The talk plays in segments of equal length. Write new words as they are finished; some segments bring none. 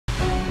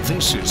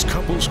This is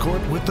Couples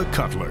Court with the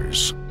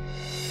Cutlers.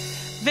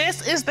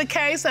 This is the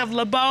case of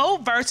Lebeau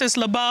versus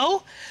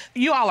Lebeau.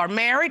 You all are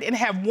married and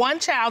have one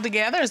child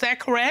together, is that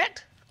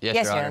correct?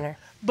 Yes, Your Honor.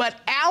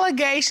 But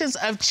allegations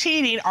of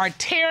cheating are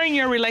tearing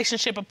your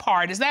relationship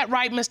apart. Is that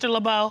right, Mr.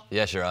 Lebeau?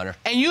 Yes, Your Honor.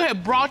 And you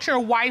have brought your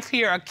wife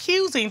here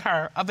accusing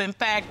her of, in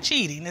fact,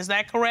 cheating. Is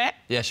that correct?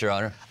 Yes, Your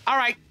Honor. All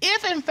right.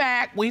 If, in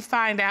fact, we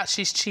find out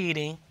she's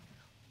cheating,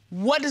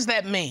 what does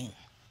that mean?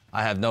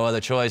 I have no other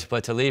choice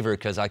but to leave her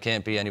because I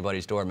can't be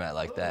anybody's doormat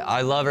like that.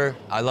 I love her.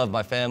 I love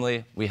my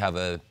family. We have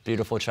a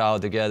beautiful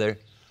child together.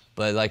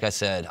 But like I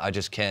said, I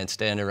just can't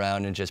stand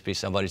around and just be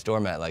somebody's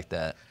doormat like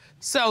that.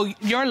 So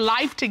your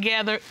life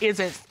together is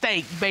at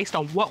stake based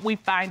on what we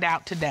find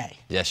out today?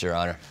 Yes, Your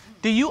Honor.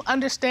 Do you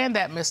understand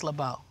that, Miss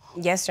Lebeau?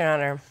 Yes, Your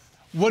Honor.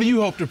 What do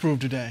you hope to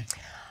prove today?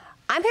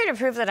 I'm here to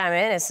prove that I'm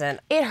innocent.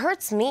 It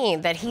hurts me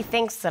that he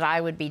thinks that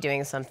I would be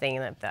doing something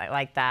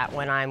like that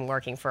when I'm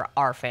working for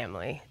our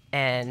family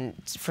and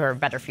for a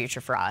better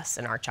future for us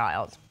and our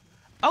child.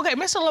 Okay,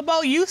 Mr.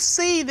 Lebeau, you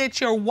see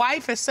that your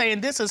wife is saying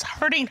this is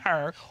hurting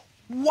her.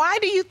 Why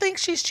do you think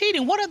she's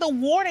cheating? What are the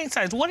warning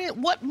signs?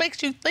 What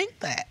makes you think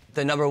that?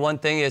 The number one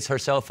thing is her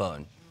cell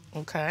phone.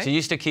 Okay. She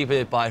used to keep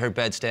it by her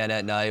bedstand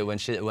at night when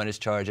it's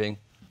charging.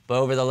 But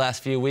over the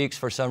last few weeks,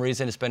 for some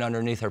reason, it's been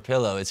underneath her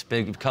pillow. It's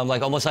become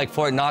almost like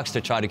Fort Knox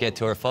to try to get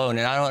to her phone,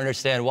 and I don't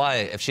understand why.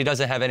 If she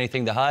doesn't have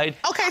anything to hide.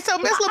 Okay, so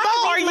Miss Lebeau,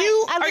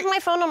 I leave my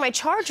phone on my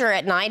charger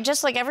at night,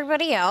 just like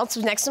everybody else,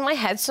 next to my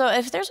head. So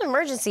if there's an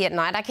emergency at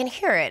night, I can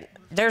hear it.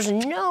 There's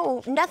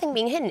nothing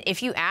being hidden.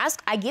 If you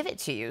ask, I give it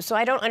to you. So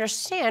I don't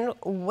understand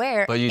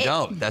where. But you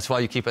don't. That's why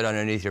you keep it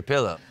underneath your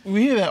pillow.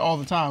 We hear that all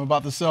the time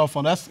about the cell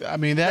phone.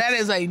 That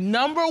is a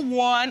number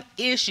one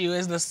issue,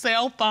 is the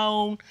cell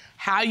phone,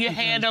 how you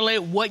handle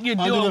it, what you're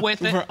doing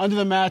with it. Under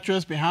the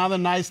mattress, behind the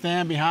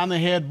nightstand, behind the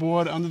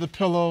headboard, under the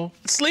pillow.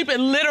 Sleeping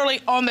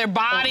literally on their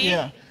body.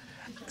 Yeah.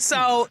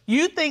 So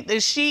you think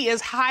that she is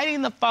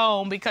hiding the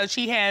phone because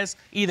she has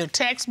either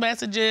text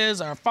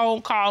messages or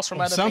phone calls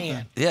from other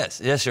men?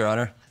 Yes, Your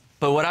Honor.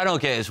 But what I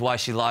don't get is why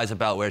she lies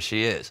about where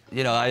she is.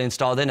 You know, I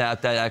installed an app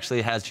that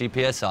actually has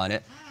GPS on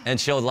it, and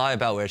she'll lie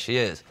about where she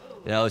is.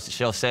 You know,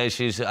 she'll say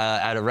she's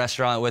at a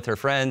restaurant with her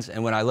friends,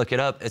 and when I look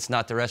it up, it's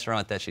not the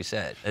restaurant that she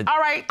said. All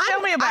right,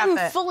 tell me about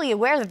that. I'm fully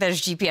aware that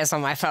there's GPS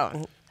on my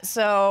phone,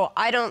 so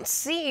I don't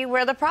see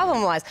where the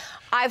problem lies.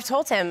 I've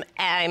told him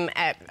I'm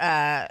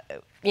at,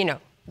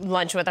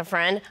 lunch with a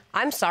friend.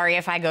 I'm sorry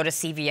if I go to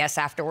CVS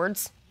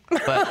afterwards.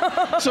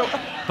 But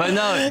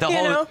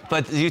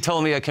you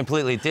told me a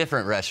completely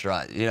different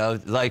restaurant, you know,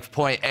 like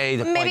point A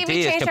to point D is completely different. Maybe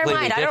we changed our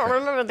mind. I don't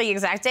remember the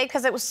exact date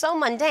because it was so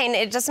mundane,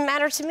 it doesn't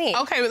matter to me.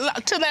 Okay,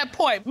 to that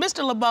point,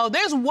 Mr. Lebeau,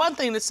 there's one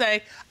thing to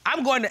say,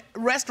 I'm going to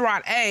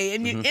restaurant A,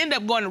 and you end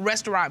up going to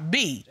restaurant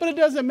B. But it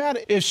doesn't matter.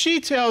 If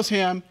she tells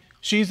him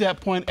she's at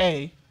point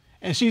A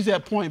and she's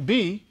at point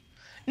B,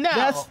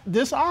 that's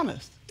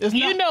dishonest.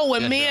 You know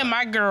when me and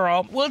my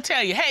girl, we'll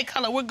tell you, hey,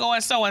 Color, we're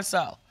going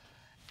so-and-so.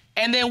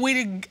 And then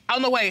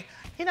on the way,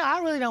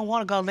 I really don't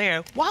want to go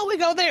there. Why we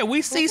go there?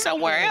 We see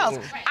somewhere else.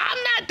 I'm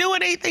not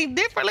doing anything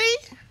differently.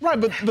 Right,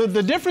 but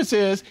the difference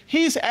is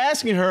he's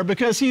asking her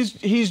because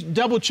he's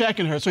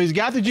double-checking her. So he's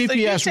got the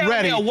GPS so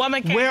ready. Me a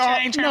woman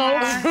can't change her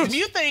mind? If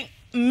you think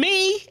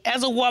me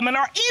as a woman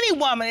or any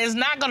woman is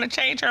not going to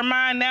change her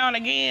mind now and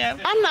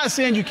again. I'm not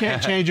saying you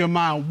can't change your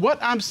mind. What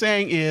I'm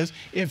saying is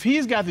if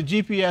he's got the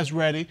GPS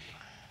ready,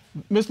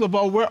 Miss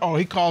Lebeau,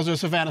 he calls her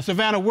Savannah.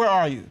 Savannah, where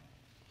are you?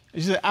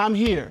 And she said, I'm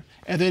here.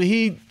 And then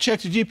he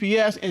checks the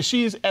GPS, and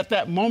she's at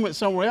that moment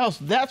somewhere else.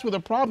 That's where the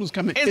problems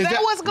come in. Is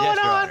that what's going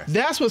on?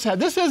 That's what's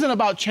happening. This isn't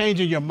about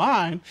changing your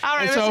mind. All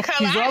right, Mr.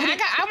 Color, I'm going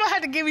to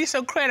have to give you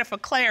some credit for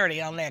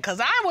clarity on that, because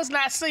I was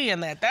not seeing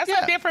that. That's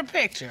a different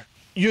picture.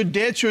 You're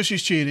dead sure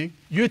she's cheating.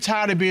 You're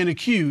tired of being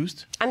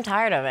accused. I'm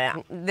tired of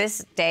it.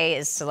 This day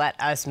is to let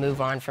us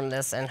move on from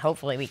this, and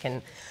hopefully we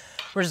can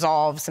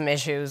resolve some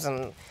issues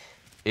and...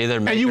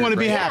 And you want to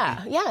be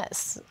happy? Yeah,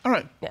 yes. All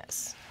right.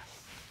 Yes.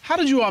 How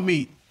did you all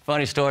meet?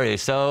 Funny story.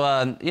 So,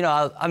 I'm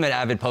an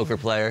avid poker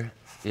player.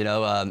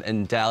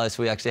 In Dallas,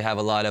 we actually have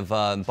a lot of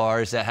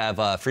bars that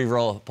have free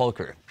roll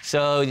poker.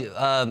 So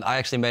I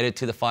actually made it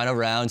to the final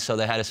round, so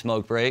they had a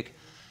smoke break.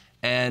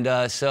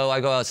 And so I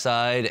go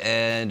outside,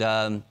 and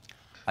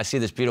I see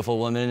this beautiful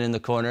woman in the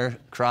corner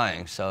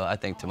crying. So I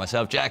think to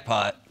myself,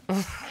 jackpot,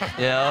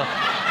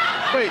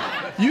 Wait,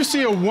 you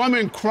see a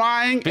woman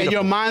crying and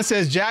your mind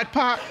says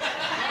jackpot?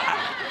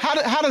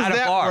 How does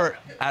that work?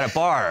 At a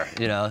bar,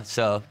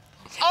 so.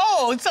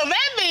 Oh, so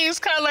that means,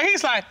 Color,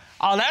 he's like,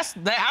 oh,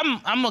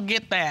 I'm gonna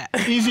get that.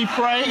 Easy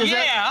prey?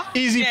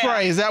 Easy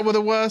prey, is that what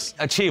it was?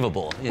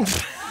 Achievable.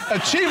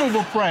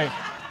 Achievable prey.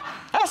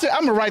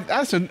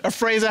 That's a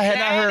phrase I had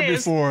not heard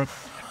before.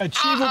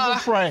 Achievable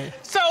prey.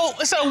 So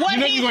what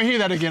You're gonna hear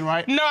that again,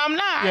 right? No, I'm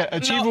not. Yeah,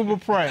 achievable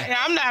prey. Yeah,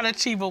 I'm not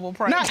achievable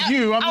prey. Not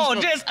you.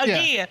 Just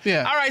again.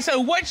 Yeah. All right.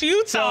 So what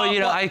you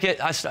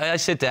thought? So I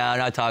sit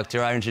down, I talk to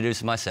her, I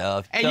introduce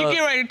myself. And you get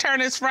ready to turn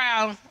this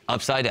frown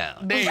upside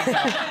down. There you go.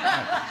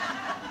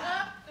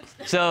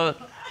 So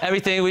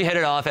everything, we hit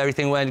it off.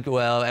 Everything went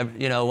well.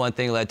 You know, one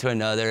thing led to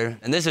another.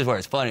 And this is where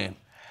it's funny.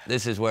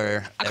 This is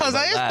where Because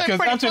everybody laughs. it's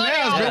pretty funny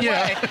now, all the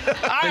yeah. way. All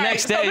The right,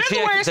 next so day, this is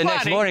where it's the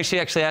next funny. morning, she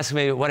actually asked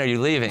me, when are you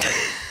leaving?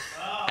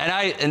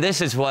 And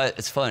this is what,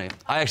 it's funny.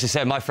 I actually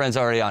said, my friend's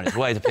already on his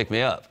way to pick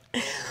me up.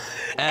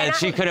 And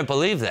she couldn't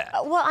believe that.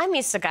 Well, I'm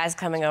used to guys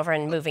coming over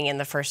and moving in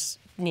the first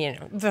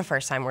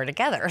time we're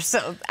together.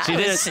 So She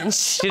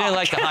didn't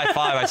like the high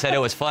five. I said it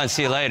was fun.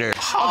 See you later.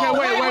 Okay,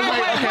 wait.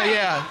 Okay,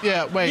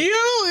 yeah, wait.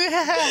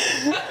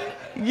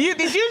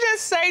 Did you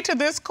just say to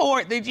this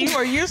court that you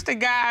are used to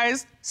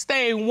guys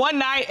staying one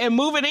night and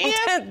moving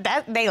in?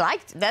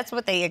 That's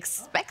what they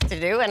expect to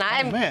do, and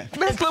I'm. Man.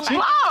 Miss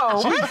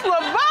Lebeau! Miss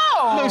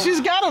Lebeau! Look, she's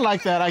got it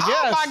like that, I guess.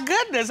 Oh, my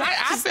goodness.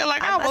 I feel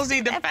like I almost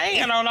need to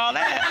fan on all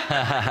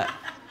that.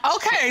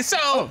 Okay,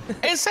 so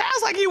it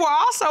sounds like you were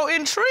also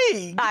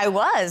intrigued. I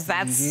was.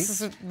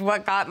 That's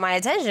what got my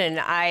attention.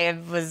 I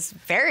was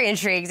very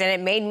intrigued, and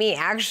it made me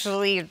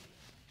actually,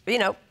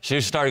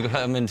 She started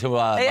coming to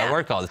my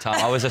work all the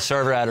time. I was a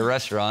server at a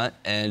restaurant,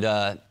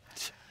 and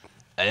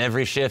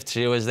every shift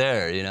she was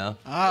there,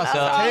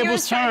 So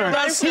tables turned.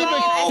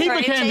 He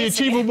became the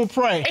achievable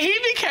prey. He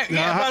became,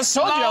 I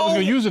told you I was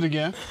going to use it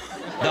again.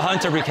 The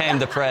hunter became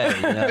the prey.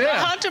 The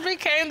hunter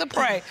became the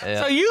prey.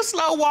 Yeah. So you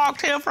slow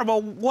walked him from a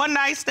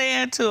one-night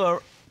stand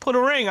to put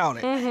a ring on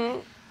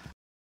it.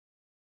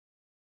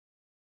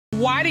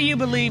 Why do you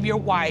believe your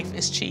wife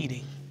is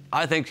cheating?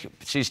 I think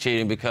she's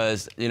cheating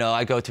because,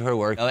 I go to her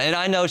work, and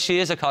I know she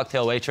is a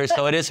cocktail waitress,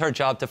 so it is her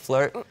job to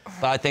flirt,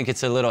 but I think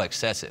it's a little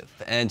excessive.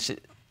 And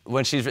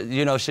when she's,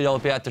 she'll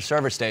be at the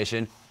server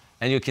station,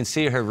 and you can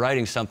see her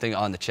writing something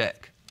on the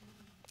check.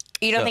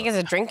 You don't think it's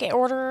a drink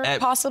order,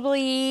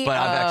 possibly? But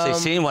I've actually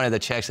seen one of the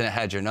checks, and it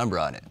had your number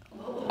on it.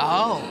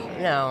 Oh.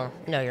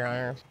 No, Your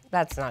Honor.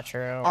 That's not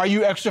true. Are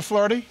you extra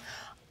flirty?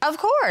 Of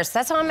course.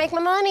 That's how I make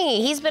my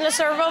money. He's been a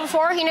server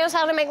before. He knows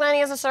how to make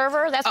money as a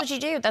server. That's what you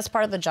do. That's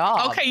part of the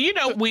job. Okay,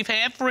 we've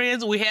had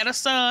friends. We had a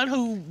son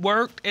who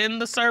worked in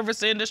the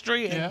service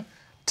industry, and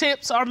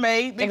tips are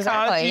made because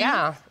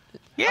yeah.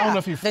 I don't know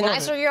if he The flirted.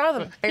 nicer you are,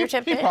 the bigger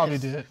tip He is. probably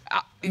did.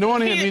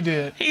 Knowing him, he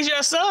did. He's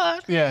your son.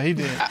 Yeah, he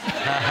did.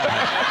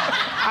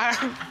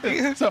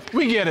 So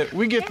we get it.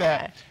 We get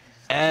that.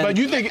 And But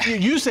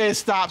you say it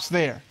stops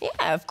there.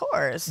 Yeah, of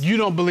course. You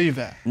don't believe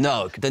that.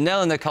 No, the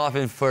nail in the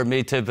coffin for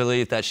me to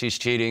believe that she's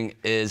cheating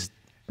is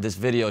this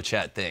video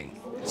chat thing.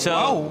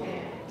 So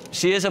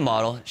she is a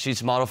model.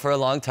 She's modeled for a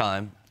long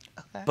time.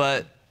 Okay.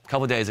 But a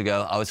couple days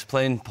ago, I was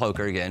playing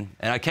poker again,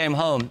 and I came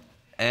home,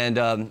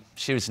 and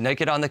she was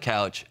naked on the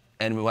couch.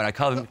 And when I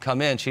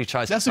come in, she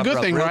tries to cover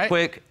up real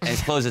quick and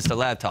closes the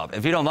laptop.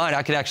 If you don't mind,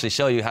 I could actually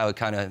show you how it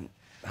kind of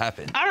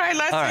happened. All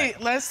right,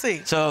 let's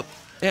see. So,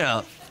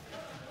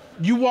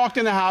 You walked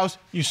in the house,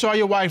 you saw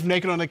your wife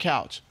naked on the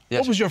couch.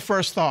 Yes. What was your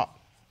first thought?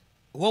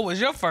 What was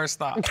your first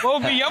thought?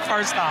 What would be your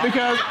first thought?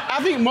 Because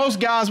I think most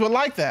guys would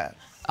like that.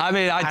 I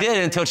mean, I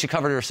did until she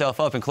covered herself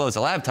up and closed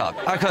the laptop.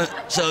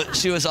 So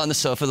she was on the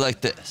sofa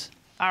like this.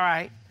 All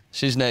right.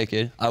 She's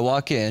naked. I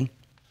walk in.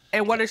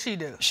 And what does she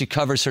do? She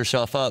covers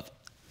herself up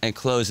and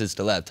closes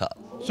the laptop.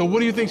 So what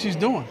do you think she's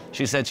doing?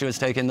 She said she was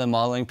taking the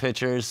modeling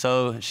pictures,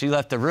 so she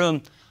left the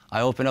room.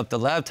 I opened up the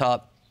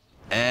laptop,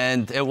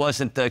 and it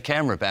wasn't the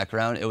camera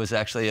background. It was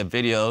actually a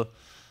video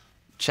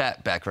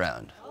chat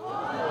background.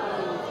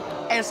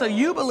 And so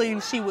you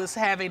believe she was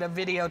having a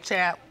video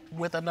chat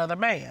with another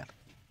man?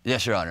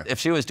 Yes, Your Honor. If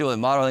she was doing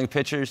modeling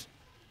pictures,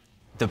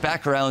 the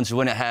backgrounds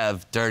wouldn't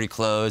have dirty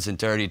clothes and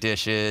dirty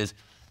dishes.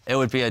 It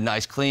would be a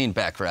nice, clean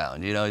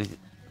background,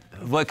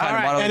 What kind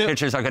of modeling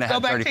pictures are going to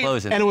have dirty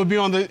clothes in? And it would be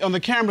on the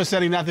camera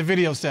setting, not the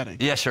video setting.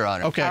 Yes, Your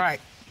Honor. Okay. All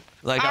right.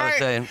 Like I was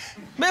saying.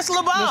 Miss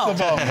Lebeau.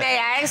 Miss Lebeau. May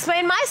I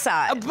explain my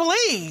side?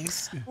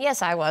 Please.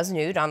 Yes, I was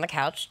nude on the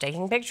couch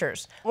taking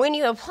pictures. When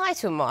you apply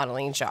to a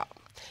modeling job,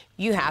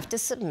 you have to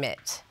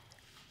submit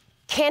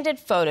candid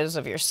photos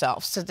of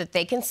yourself so that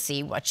they can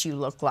see what you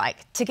look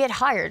like to get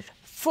hired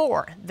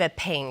for the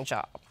paying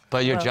job.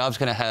 But your job's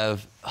going to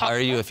hire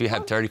you if you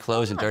have dirty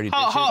clothes and dirty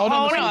dishes. Hold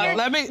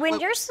on. When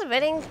you're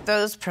submitting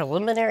those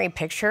preliminary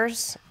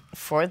pictures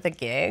for the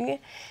gig,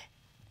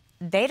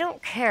 they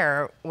don't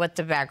care what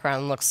the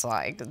background looks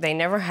like. They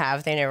never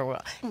have, they never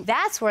will.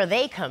 That's where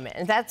they come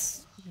in.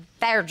 That's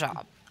their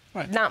job,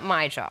 not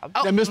my job.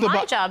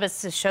 My job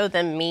is to show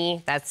them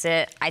me, that's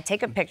it. I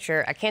take a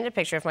picture, a candid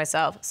picture of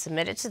myself,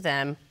 submit it to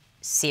them,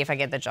 see if I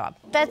get the job.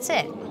 That's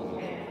it.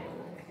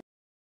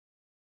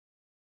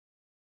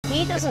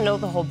 He doesn't know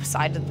the whole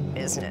side of the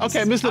business.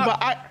 Okay, Ms. Lebeau,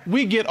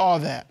 we get all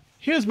that.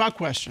 Here's my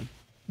question.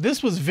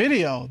 This was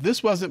video.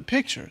 This wasn't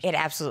pictures. It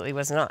absolutely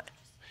was not.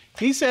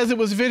 He says it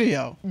was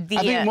video.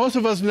 I think most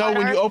of us know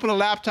when you open a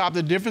laptop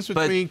the difference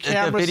between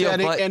camera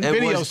setting and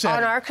video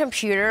setting. On our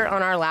computer,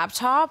 on our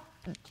laptop,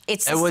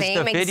 it's the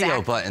same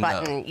exact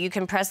button. You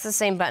can press the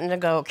same button to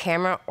go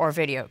camera or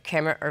video,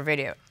 camera or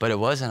video. But it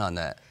wasn't on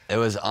that. It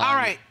was on. All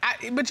right,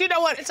 but you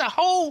know what? It's a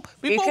whole.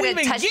 Before we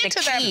even get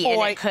to that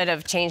point, it could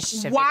have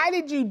changed. Why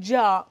did you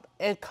jump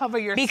and cover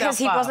yourself Because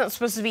he up? wasn't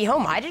supposed to be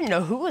home. I didn't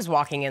know who was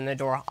walking in the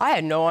door. I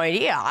had no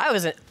idea. I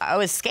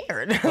was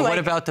scared. Well, what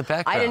about the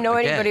background? I didn't know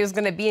Again. anybody was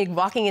going to be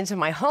walking into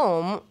my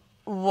home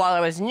while I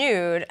was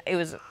nude. It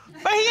was.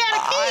 But he had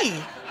a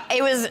key.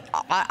 It was.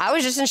 I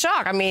was just in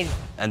shock. I mean.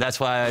 And that's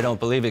why I don't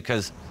believe it,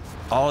 because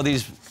all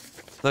these,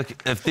 look,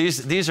 if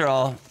these are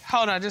all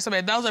Hold on just a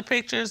minute. Those are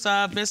pictures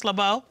of Miss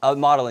Lebeau?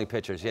 modeling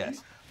pictures,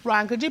 yes.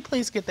 Ron, could you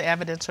please get the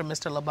evidence from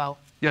Mr. Lebeau?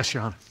 Yes,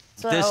 Your Honor.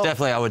 This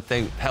definitely, I would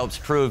think, helps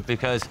prove,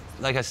 because,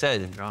 like I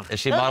said, is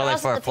she modeling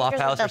for a flop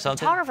house or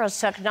something? The photographers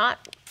took not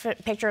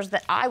pictures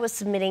that I was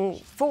submitting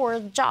for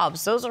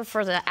jobs. Those are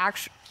for the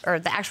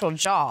actual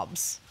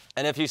jobs.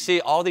 And if you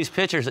see all these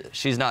pictures,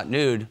 she's not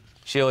nude.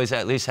 She always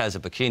at least has a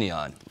bikini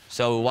on.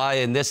 So why,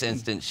 in this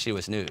instance, she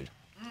was nude?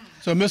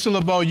 So, Mr.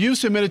 Lebeau, you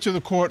submitted to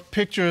the court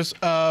pictures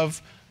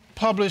of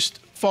published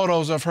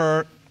photos of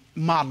her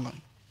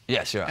modeling.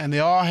 Yes, Your Honor. And they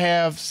all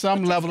have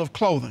some level of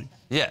clothing.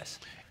 Yes.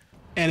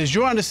 And it's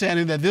your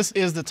understanding that this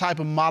is the type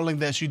of modeling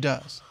that she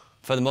does?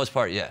 For the most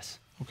part, yes.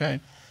 Okay.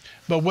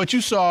 But what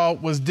you saw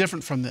was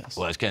different from this.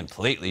 Well, it's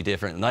completely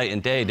different, night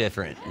and day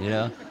different, you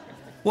know?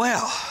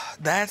 Well,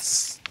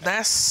 that's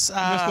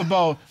Mr.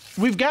 Lebeau,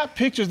 we've got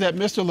pictures that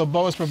Mr.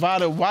 Lebeau has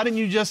provided. Why didn't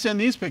you just send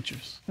these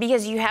pictures?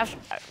 Because you have,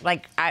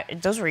 like,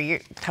 those were a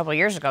couple of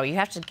years ago. You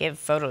have to give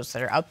photos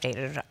that are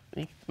updated.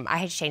 I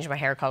had to change my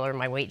hair color,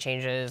 my weight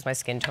changes, my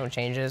skin tone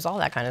changes, all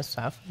that kind of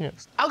stuff. You know.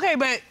 Okay,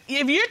 but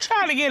if you're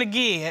trying to get a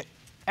gig,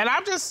 and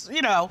I'm just,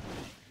 you know,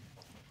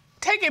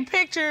 taking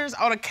pictures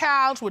on a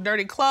couch with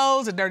dirty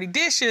clothes and dirty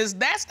dishes,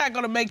 that's not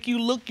gonna make you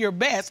look your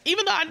best.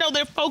 Even though I know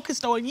they're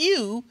focused on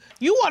you,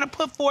 you wanna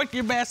put forth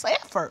your best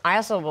effort. I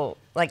also will,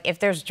 like, if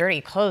there's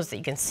dirty clothes that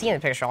you can see in the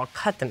picture, I'll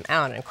cut them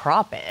out and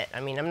crop it.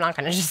 I mean, I'm not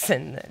gonna just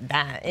send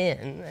that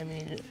in. I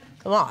mean,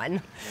 come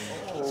on.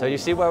 So you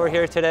see why we're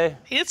here today?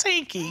 It's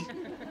hinky.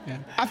 Yeah.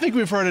 I think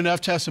we've heard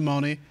enough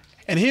testimony,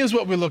 and here's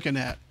what we're looking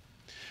at.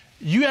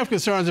 You have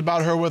concerns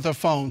about her with her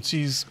phone.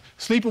 She's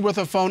sleeping with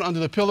her phone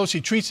under the pillow.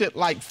 She treats it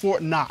like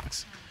Fort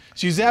Knox.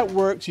 She's at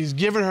work, she's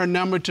giving her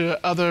number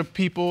to other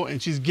people, and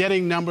she's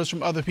getting numbers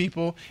from other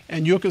people,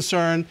 and you're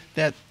concerned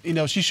that, you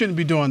know, she shouldn't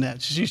be doing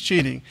that. She's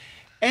cheating.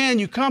 And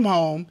you come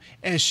home,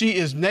 and she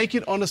is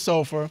naked on the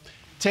sofa,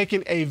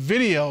 taking a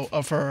video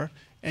of her,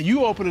 and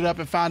you open it up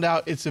and find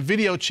out it's a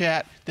video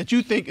chat that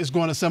you think is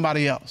going to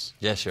somebody else.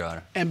 Yes, Your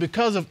Honor. And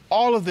because of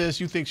all of this,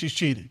 you think she's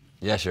cheating.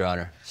 Yes, Your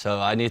Honor. So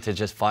I need to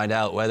just find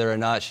out whether or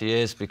not she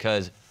is,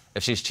 because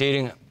if she's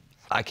cheating,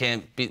 I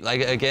can't be,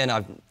 like, again,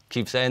 I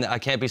keep saying that I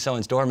can't be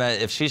someone's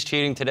doormat. If she's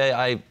cheating today,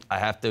 I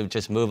have to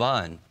just move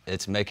on.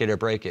 It's make it or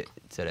break it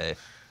today.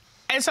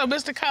 And so,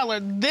 Mr. Cutler,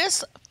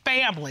 this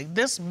family,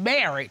 this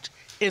marriage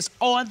is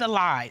on the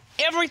line.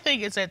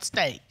 Everything is at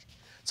stake.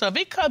 So if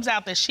it comes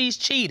out that she's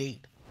cheating,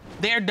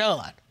 they're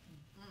done.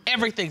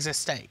 Everything's at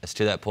stake. It's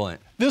to that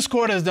point. This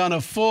court has done a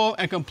full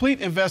and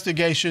complete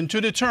investigation to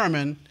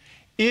determine,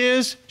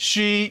 is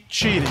she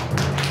cheating?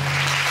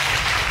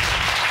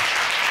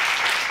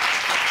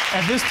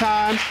 At this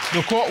time,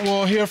 the court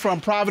will hear from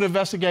private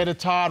investigator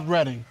Todd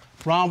Redding.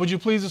 Ron, would you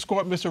please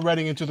escort Mr.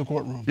 Redding into the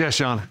courtroom? Yes,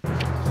 Your Honor.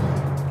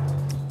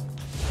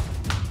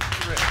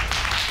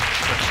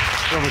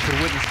 Over to the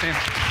witness stand.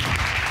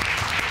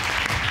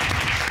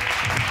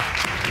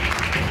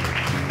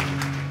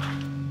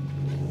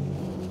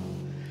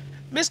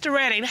 Mr.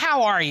 Redding,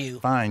 how are you?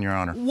 Fine, Your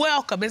Honor.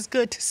 Welcome. It's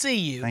good to see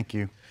you. Thank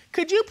you.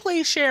 Could you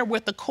please share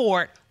with the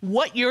court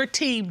what your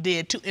team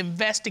did to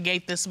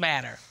investigate this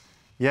matter?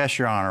 Yes,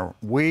 Your Honor.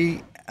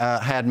 We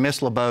had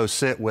Miss Lebeau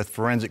sit with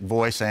forensic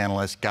voice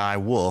analyst Guy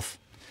Wolf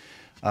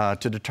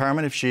to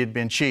determine if she had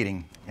been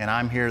cheating, and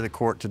I'm here to the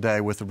court today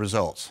with the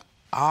results.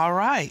 All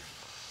right.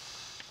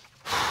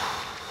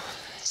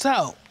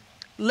 So,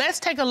 let's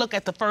take a look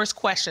at the first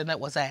question that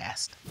was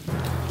asked.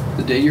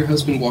 The day your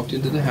husband walked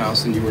into the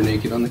house and you were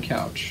naked on the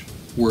couch,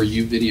 were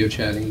you video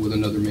chatting with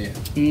another man?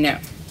 No.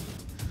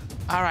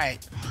 All right.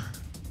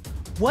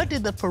 What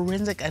did the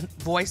forensic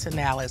voice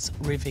analysis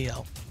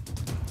reveal?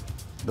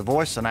 The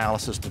voice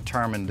analysis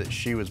determined that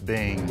she was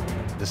being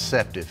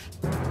deceptive.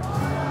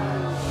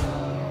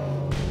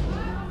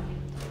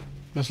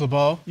 Ms.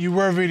 Lebeau, you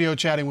were video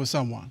chatting with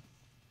someone.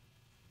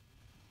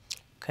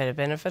 Could have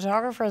been a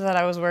photographer that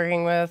I was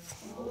working with.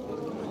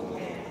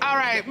 All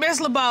right, Ms.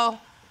 Lebeau,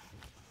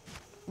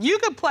 you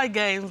can play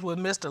games with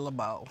Mr.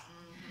 Lebeau,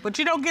 but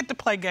you don't get to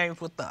play games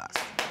with us.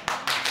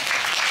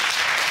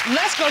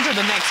 Let's go to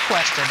the next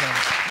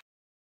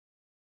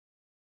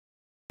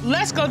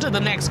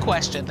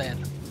question then.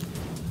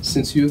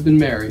 Since you have been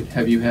married,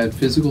 have you had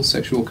physical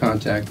sexual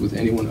contact with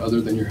anyone other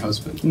than your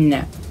husband?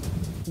 No.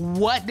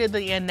 What did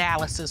the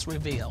analysis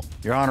reveal?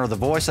 Your Honor, the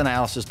voice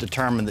analysis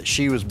determined that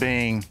she was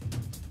being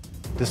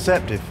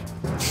deceptive.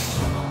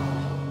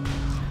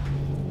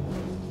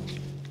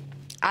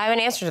 I have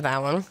an answer to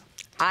that one.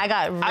 I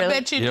got really... I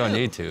bet you do. You don't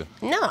need to.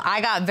 No,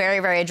 I got very,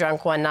 very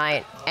drunk one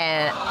night,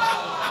 and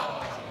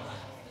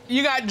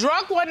You got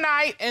drunk one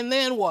night, and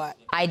then what?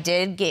 I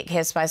did get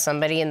kissed by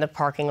somebody in the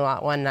parking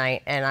lot one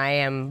night, and I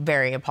am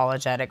very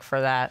apologetic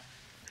for that.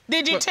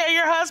 Did you tell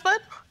your husband?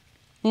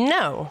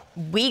 No,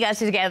 we got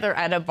together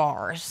at a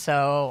bar,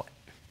 so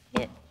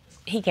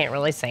he can't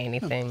really say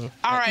anything.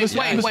 All right,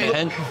 wait.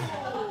 And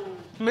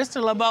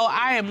Mr. Lebeau,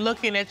 I am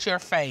looking at your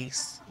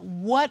face.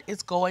 What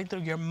is going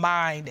through your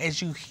mind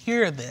as you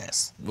hear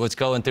this? what's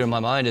going through my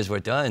mind is we're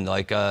done.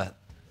 Like,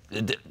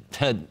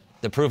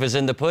 the proof is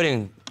in the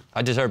pudding.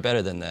 I deserve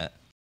better than that.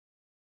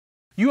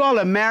 You all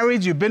are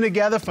married, you've been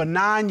together for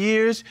 9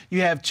 years,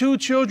 you have 2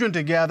 children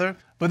together,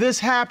 but this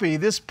happy,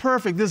 this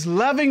perfect, this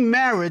loving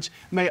marriage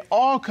may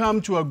all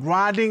come to a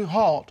grinding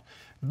halt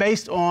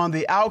based on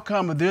the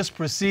outcome of this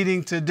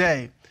proceeding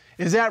today.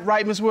 Is that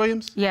right, Ms.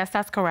 Williams? Yes,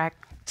 that's correct.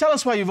 Tell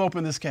us why you've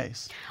opened this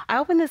case. I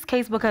opened this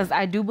case because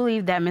I do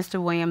believe that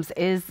Mr. Williams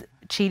is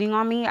cheating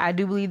on me. I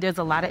do believe there's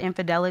a lot of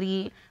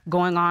infidelity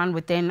going on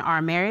within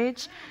our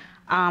marriage.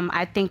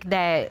 I think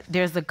that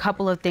there's a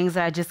couple of things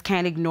that I just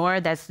can't ignore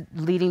that's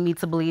leading me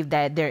to believe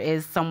that there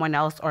is someone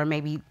else or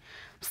maybe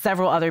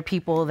several other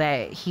people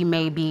that he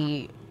may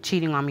be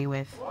cheating on me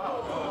with.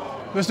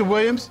 Mr.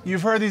 Williams,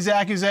 you've heard these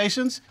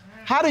accusations.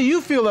 How do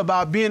you feel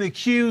about being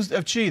accused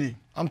of cheating?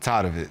 I'm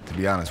tired of it, to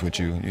be honest with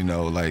you.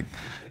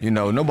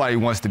 Nobody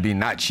wants to be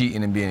not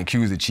cheating and being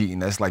accused of cheating.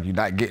 That's like you're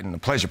not getting the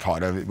pleasure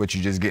part of it, but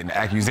you're just getting the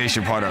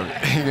accusation part of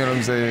it. You know what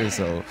I'm saying?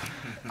 So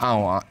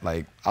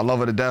I love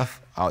her to death.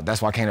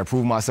 That's why I can't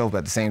approve myself. But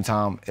at the same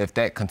time, if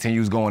that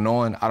continues going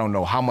on, I don't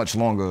know how much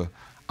longer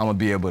I'm gonna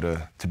be able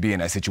to be in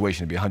that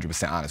situation, to be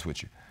 100% honest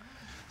with you.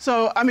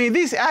 So, I mean,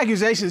 these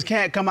accusations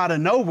can't come out of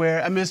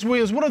nowhere. Ms.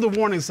 Williams, what are the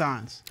warning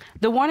signs?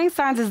 The warning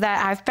signs is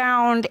that I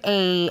found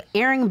a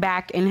earring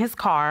back in his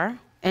car,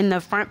 in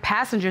the front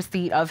passenger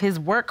seat of his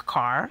work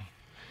car,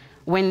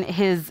 when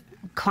his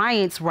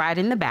clients ride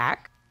in the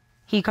back.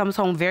 He comes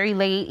home very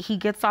late. He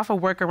gets off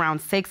of work around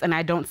 6, and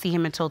I don't see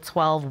him until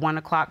 12, 1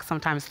 o'clock,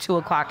 sometimes 2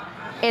 o'clock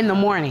in the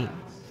morning.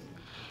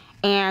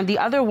 And the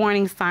other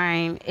warning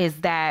sign is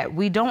that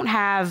we don't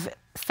have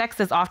sex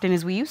as often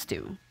as we used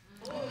to.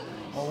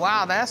 Oh,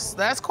 wow,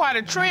 that's quite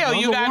a trio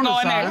you got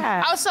going there.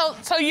 Yeah. Oh,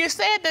 so you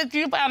said that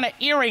you found an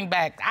earring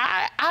back.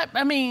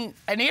 I mean,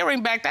 an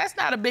earring back, that's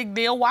not a big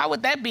deal. Why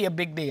would that be a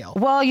big deal?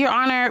 Well, Your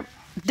Honor,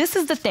 this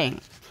is the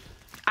thing.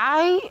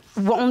 I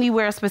will only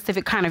wear a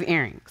specific kind of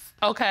earrings.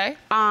 Okay.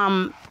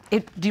 Do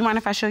you mind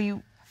if I show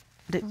you?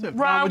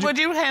 Ron, would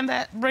you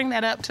bring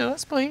that up to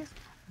us, please?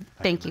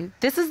 Thank you.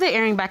 This is the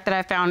earring back that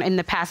I found in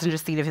the passenger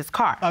seat of his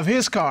car. Of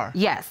his car?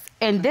 Yes.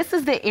 And these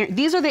are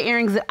the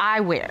earrings that I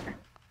wear.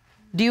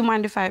 Do you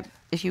mind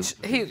if you?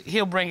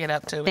 He'll bring it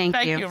up to me. Thank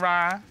you. Thank you,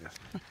 Ron.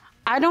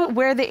 I don't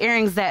wear the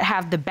earrings that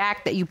have the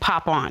back that you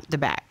pop on the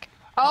back.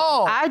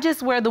 Oh. I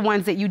just wear the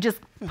ones that you just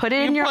put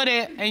it in your... You put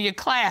it and you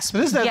clasp. So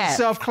this is Yes.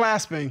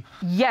 self-clasping.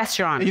 Yes,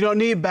 Your Honor. You don't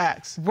need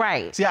backs.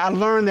 Right. See, I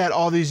learned that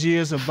all these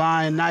years of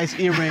buying nice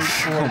earrings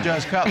for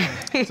Judge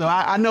Cutler. So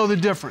I know the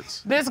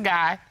difference. This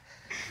guy.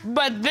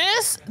 But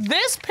this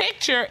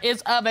picture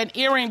is of an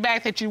earring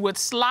back that you would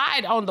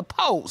slide on the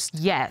post.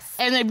 Yes.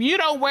 And if you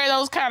don't wear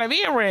those kind of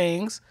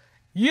earrings,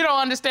 you don't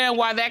understand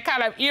why that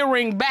kind of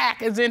earring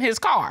back is in his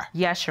car.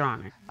 Yes, Your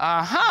Honor.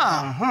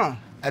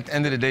 At the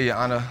end of the day, Your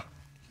Honor,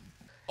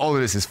 all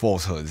of this is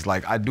falsehoods.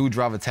 Like, I do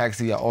drive a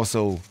taxi. I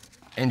also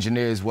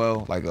engineer as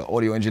well, like an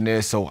audio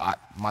engineer. So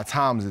my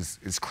times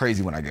is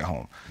crazy when I get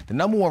home. The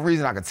number one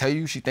reason I can tell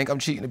you she think I'm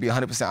cheating, to be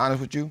 100%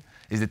 honest with you,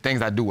 is the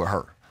things I do with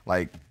her.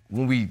 Like,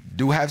 when we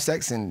do have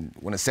sex and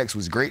when the sex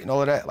was great and all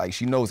of that, like,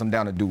 she knows I'm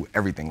down to do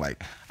everything.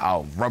 Like,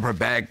 I'll rub her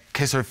back,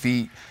 kiss her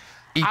feet,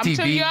 ETB. I'm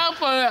too young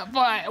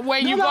for where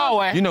you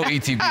going. You know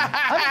ETB.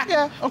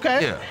 Yeah,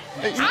 okay. Yeah.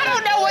 I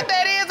don't know what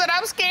that is, and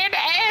I'm scared to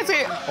ask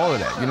it. All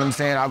of that. You know what I'm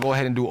saying? I'll go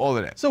ahead and do all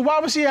of that. So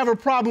why would she have a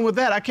problem with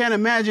that? I can't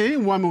imagine any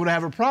woman would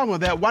have a problem with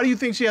that. Why do you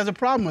think she has a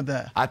problem with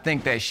that? I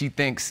think that she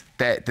thinks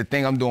that the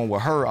thing I'm doing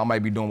with her, I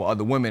might be doing with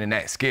other women, and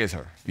that scares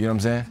her. You know what I'm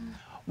saying?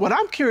 What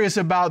I'm curious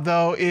about,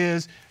 though,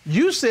 is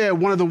you said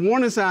one of the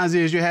warning signs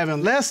is you're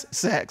having less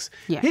sex.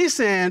 Yeah. He's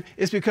saying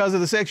it's because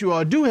of the sex you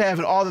all do have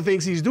and all the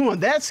things he's doing.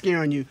 That's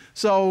scaring you.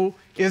 So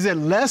is it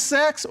less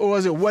sex or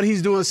is it what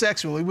he's doing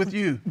sexually with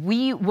you?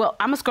 Well,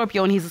 I'm a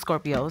Scorpio and he's a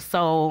Scorpio.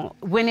 So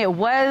when it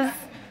was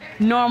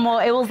normal,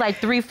 it was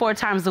like 3-4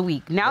 times a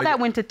week. Now that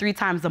went to 3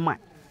 times a month.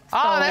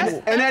 Oh,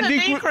 that's a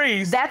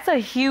decrease. That's a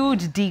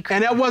huge decrease.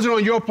 And that wasn't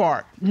on your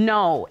part?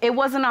 No, it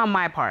wasn't on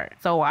my part.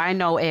 So I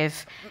know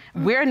if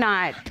we're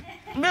not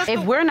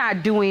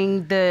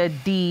doing the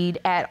deed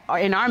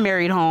in our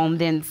married home,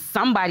 then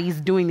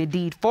somebody's doing the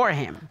deed for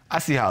him. I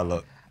see how it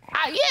look.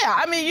 Yeah,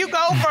 I mean, you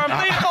go from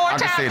 3-4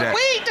 times a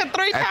week to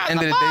 3 times a month. At the end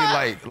of the day,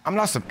 like, I'm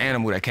not some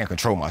animal that can't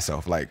control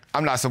myself. Like,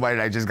 I'm not somebody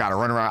that just gotta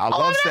run around. I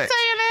love sex. I'm not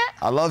saying that.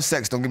 I love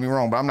sex, don't get me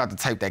wrong, but I'm not the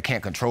type that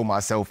can't control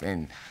myself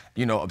and,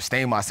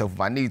 abstain myself if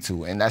I need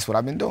to. And that's what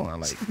I've been doing.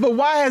 But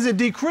why has it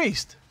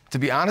decreased? To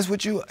be honest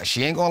with you,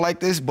 she ain't gonna like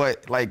this,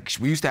 but like,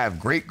 we used to have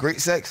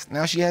great sex.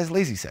 Now she has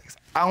lazy sex.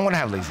 I don't wanna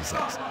have lazy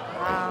sex.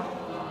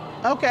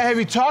 Okay, have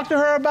you talked to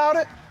her about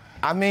it?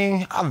 I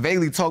mean, I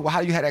vaguely talk about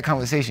how you had that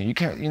conversation. You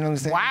can't, you know what I'm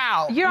saying?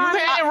 Wow, you had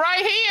it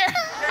right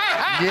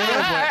here.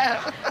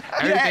 Yeah,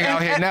 but everything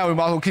out here now, we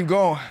might as well keep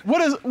going.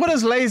 What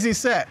is lazy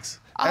sex?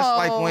 That's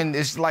like when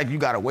it's like you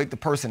gotta wake the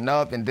person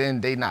up and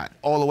then they not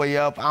all the way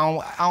up.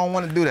 I don't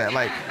want to do that.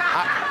 Like,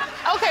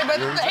 okay, but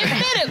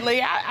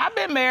admittedly, I've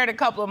been married a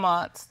couple of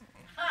months.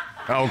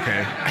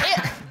 Okay.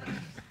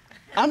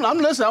 I'm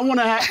listening. I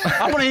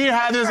want to hear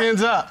how this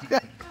ends up.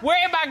 Where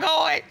am I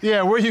going?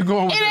 Yeah, where you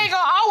going with It ain't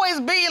gonna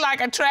always be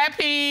like a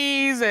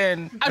trapeze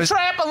and a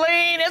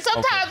trampoline, and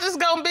sometimes it's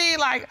gonna be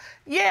like,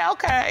 yeah,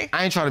 okay.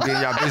 I ain't trying to be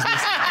in y'all business.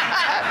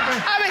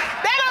 I mean,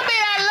 that don't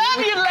mean I love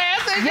you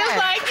less. It's just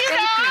like, you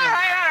know, all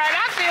right,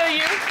 I feel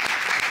you.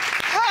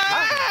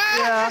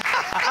 Yeah,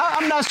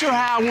 I'm not sure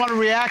how I want to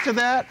react to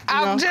that.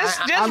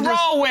 Just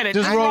roll with it.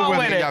 Just roll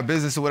with it. Y'all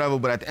business or whatever,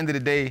 but at the end of the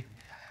day,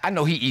 I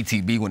know he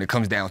ETB when it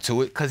comes down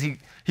to it, because he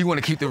want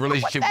to keep the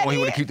relationship going. He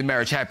want to keep the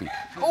marriage happy.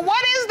 Well,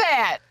 what is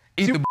that?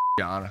 Eat the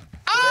Your Honor.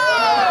 Oh!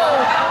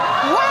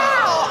 Wow!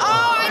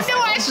 Oh, I knew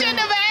I shouldn't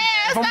have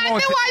asked.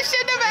 I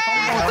shouldn't have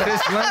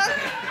asked.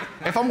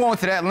 If I'm going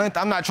to that length,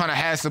 I'm not trying to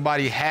have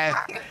somebody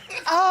half.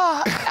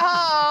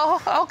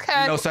 Oh,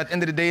 okay. You know, so at the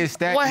end of the day, it's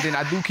that. And then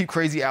I do keep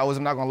crazy hours.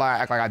 I'm not gonna lie,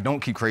 act like I don't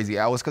keep crazy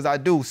hours, because I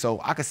do. So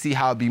I can see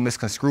how it'd be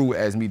misconstrued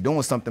as me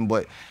doing something,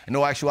 but in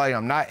no actuality,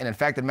 I'm not. And in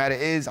fact, the matter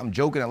is, I'm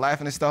joking and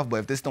laughing and stuff, but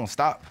if this don't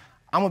stop,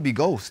 I'm gonna be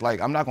ghost.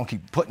 Like, I'm not gonna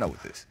keep putting up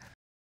with this.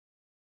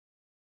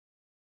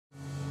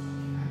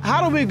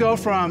 How do we go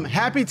from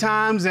happy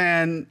times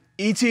and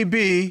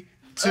ETB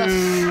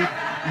to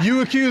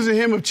you accusing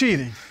him of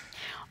cheating?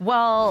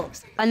 Well,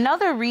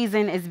 another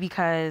reason is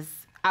because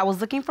I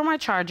was looking for my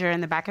charger in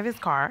the back of his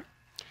car,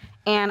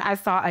 and I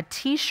saw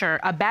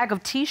a bag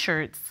of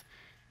T-shirts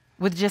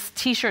with just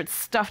T-shirts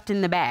stuffed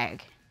in the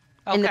bag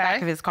in the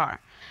back of his car.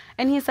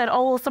 And he said,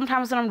 oh, well,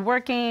 sometimes when I'm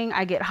working,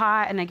 I get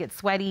hot and I get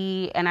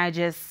sweaty, and I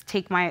just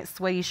take my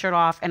sweaty shirt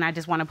off, and I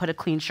just want to put a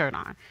clean shirt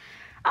on.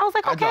 I was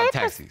like, okay, I drive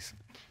taxis.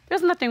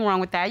 There's nothing wrong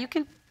with that. You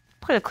can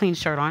put a clean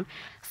shirt on.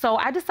 So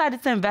I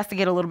decided to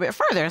investigate a little bit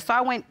further. So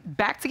I went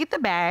back to get the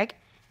bag,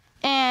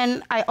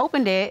 and I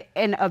opened it,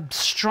 and a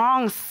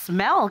strong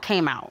smell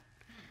came out.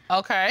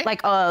 Okay.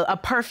 Like a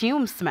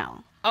perfume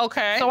smell.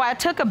 Okay. So I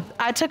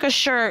took a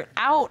shirt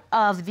out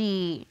of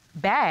the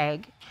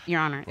bag,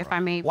 Your Honor, if I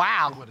may.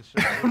 Wow.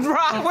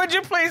 Rob, would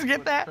you please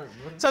get that?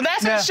 So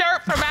that's a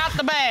shirt from out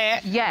the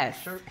bag.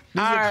 Yes. This is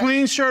a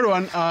clean shirt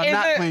or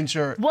not clean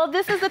shirt? Well,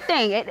 this is the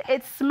thing.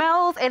 It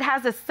smells, it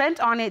has a scent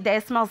on it that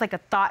it smells like a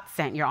thought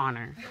scent, Your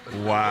Honor.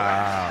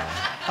 Wow.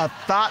 A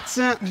thought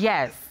scent?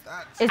 Yes.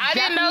 I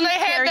didn't know they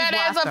had that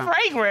as a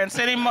fragrance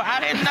anymore.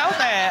 I didn't know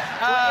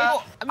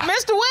that.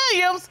 Mr.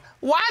 Williams,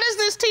 why does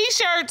this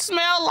T-shirt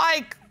smell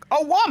like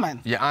a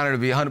woman? Your Honor, to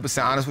be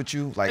 100% honest with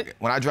you, like,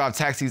 when I drive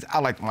taxis, I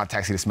like my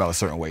taxi to smell a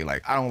certain way.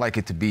 Like, I don't like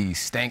it to be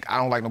stank. I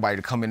don't like nobody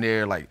to come in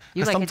there, like,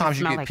 because sometimes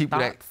you get people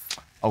that...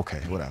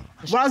 Okay, whatever.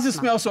 Why does it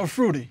smell so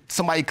fruity?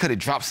 Somebody could have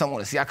dropped something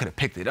to see. I could have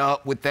picked it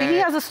up with that. He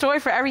has a story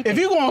for everything. If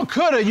you're going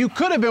coulda, you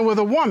could have been with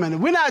a woman.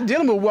 We're not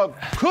dealing with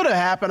what could have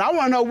happened. I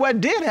want to know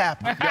what did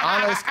happen. Your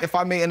Honor, if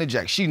I may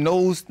interject, she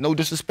knows, no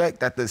disrespect,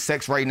 that the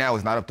sex right now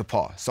is not up to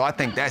par. So I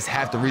think that's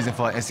half the reason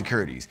for her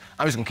insecurities.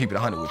 I'm just going to keep it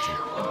 100 with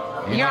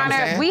you. Your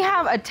Honor, we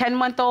have a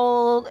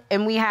 10-month-old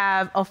and we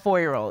have a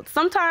 4-year-old.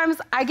 Sometimes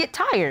I get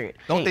tired.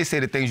 Don't they say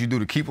the things you do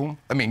to keep them?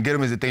 I mean, get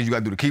them is the things you got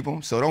to do to keep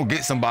them. So don't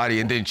get somebody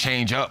and then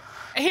change up.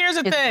 Here's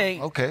the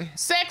thing. Okay.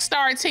 Sex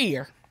starts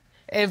here.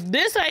 If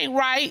this ain't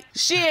right,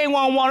 she ain't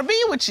gonna want to be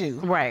with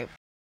you. Right.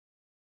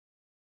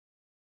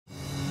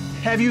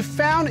 Have you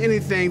found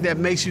anything that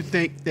makes you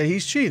think that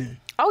he's cheating?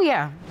 Oh,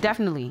 yeah,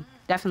 definitely.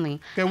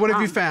 Definitely. Okay, what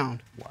have you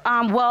found?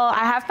 Well,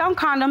 I have found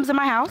condoms in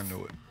my house. I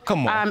knew it.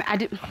 Come on.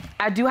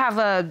 I do have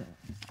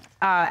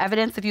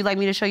evidence if you'd like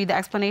me to show you the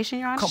explanation,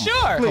 Your Honor.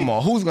 Sure. Come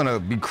on. Who's going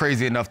to be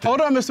crazy enough to... Hold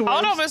on, Mr.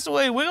 Williams. Hold on, Mr.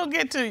 Williams. We're gonna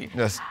get to you.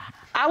 Yes.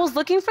 I was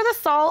looking for the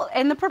salt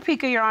in the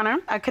paprika, Your Honor.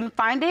 I couldn't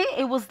find it.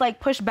 It was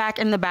like pushed back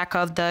in the back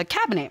of the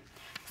cabinet.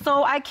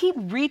 So I keep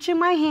reaching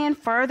my hand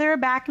further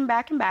back and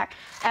back and back,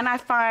 and I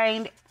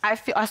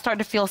start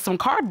to feel some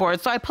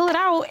cardboard. So I pull it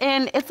out,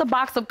 and it's a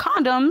box of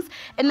condoms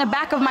in the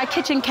back of my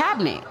kitchen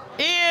cabinet.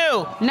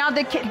 Ew. Now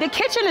the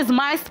kitchen is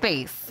my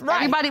space. Right.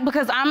 Everybody,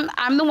 because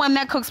I'm the one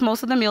that cooks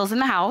most of the meals in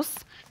the house.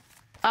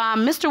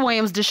 Mr.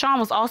 Williams, Deshaun,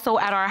 was also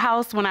at our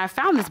house when I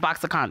found this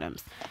box of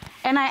condoms.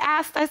 And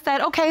I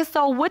said, okay,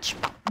 so which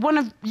one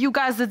of you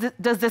guys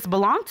does this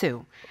belong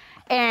to?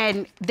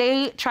 And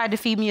they tried to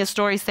feed me a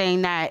story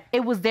saying that it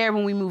was there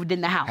when we moved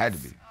in the house. Had to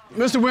be.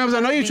 Mr. Williams, I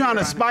know you're trying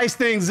to spice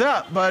things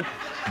up, but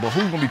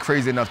who's going to be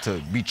crazy enough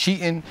to be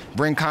cheating,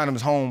 bring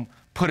condoms home,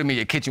 put them in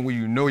your kitchen where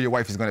you know your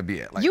wife is going to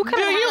be at? Like, You could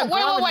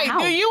wait.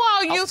 Do you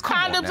all use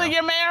condoms in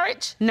your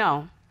marriage?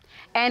 No.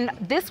 And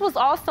this was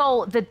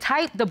also the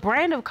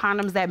brand of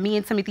condoms that me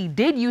and Timothy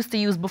did used to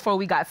use before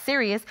we got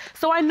serious,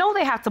 so I know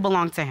they have to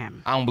belong to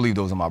him. I don't believe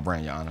those are my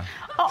brand, Your Honor.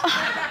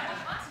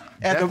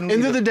 at the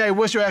end of the day,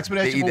 what's your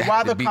explanation for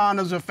why the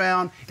condoms are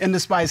found in the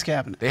spice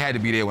cabinet? They had to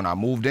be there when I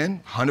moved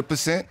in,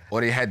 100%, or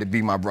they had to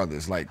be my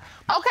brother's. Like,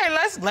 okay,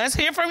 let's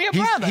hear from your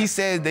brother. He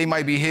said they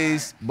might be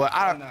his, but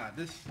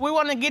we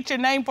want to get your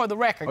name for the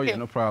record. Oh, yeah,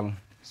 no problem.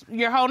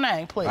 Your whole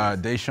name, please.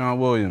 Deshaun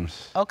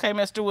Williams. Okay,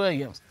 Mr.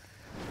 Williams.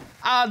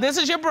 This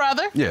is your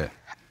brother? Yeah.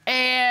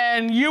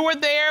 And you were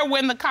there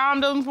when the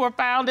condoms were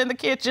found in the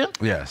kitchen?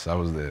 Yes, I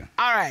was there.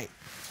 All right.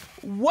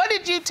 What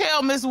did you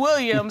tell Miss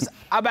Williams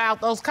about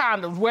those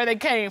condoms, where they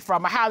came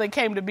from, or how they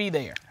came to be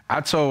there?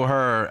 I told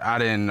her I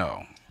didn't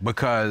know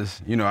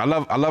because, you know, I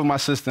love my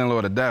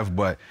sister-in-law to death,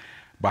 but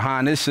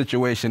behind this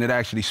situation, it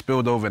actually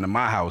spilled over into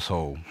my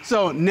household.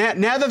 So now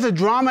that the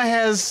drama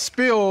has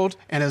spilled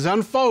and has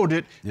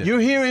unfolded, you're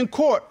here in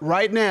court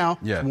right now.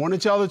 Yeah. Want to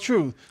tell the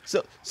truth.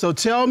 So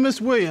tell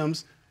Miss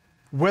Williams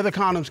where the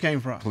condoms came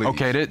from. Please.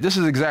 Okay, this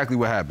is exactly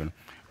what happened.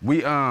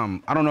 We, I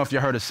don't know if you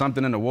heard of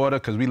Something in the Water,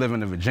 because we live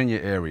in the Virginia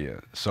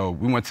area. So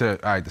we went to,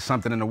 the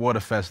Something in the Water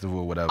festival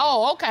or whatever.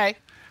 Oh, okay.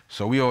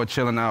 So we all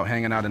chilling out,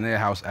 hanging out in their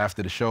house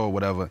after the show or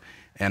whatever,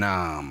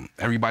 and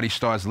everybody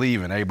starts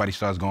leaving. Everybody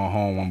starts going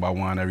home one by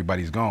one,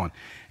 everybody's gone.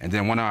 And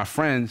then one of our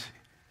friends,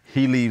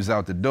 he leaves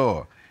out the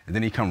door, and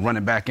then he come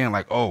running back in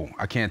like, oh,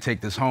 I can't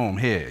take this home,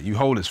 here, you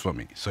hold this for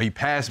me. So he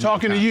passed me.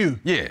 Talking to you?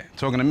 Yeah,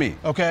 talking to me.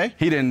 Okay.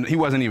 He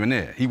wasn't even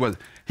there. He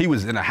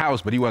was in the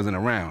house, but he wasn't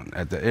around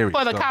at the area.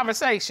 For the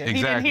conversation. Exactly.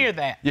 He didn't hear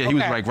that. Yeah, he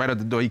was like right at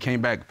the door. He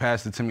came back,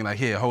 passed it to me like,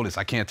 here, hold this.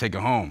 I can't take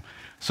it home.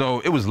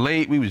 So it was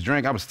late. We was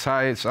drinking. I was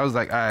tired. So I was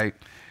like, all right.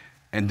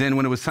 And then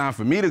when it was time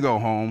for me to go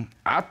home,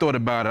 I thought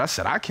about it. I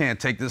said, I can't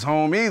take this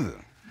home either.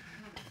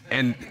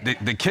 And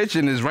the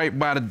kitchen is right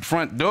by the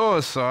front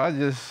door, so I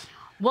just...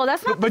 Well,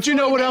 that's not. But you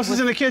know what else is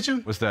in the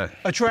kitchen? What's that?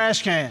 A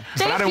trash can.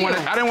 But I didn't want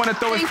to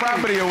throw his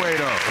property away,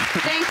 though.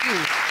 Thank you.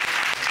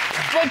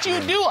 But you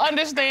do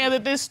understand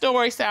that this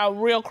story sounds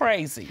real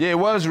crazy. Yeah, it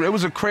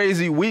was a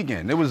crazy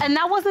weekend. It was. And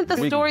that wasn't the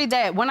story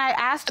that when I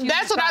asked you.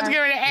 That's what I was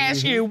getting ready to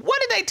ask you. What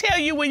did they tell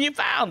you when you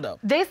found them?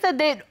 They said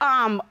that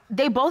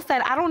they both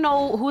said, I don't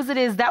know whose it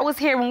is, that was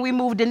here when we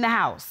moved in the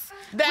house.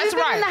 That's We've been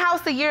right. in the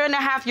house a year and a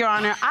half, Your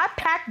Honor. I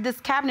packed this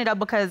cabinet up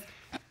because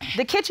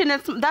the kitchen,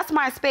 that's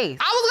my space.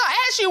 I was gonna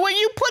ask you, when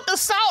you put the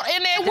salt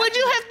in there, would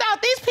you have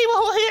thought these people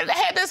who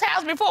had this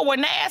house before were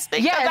nasty?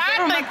 Yes,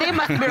 they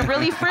must have been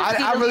really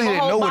frisky. I really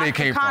didn't know where they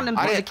came from.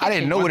 I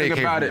didn't know where they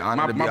came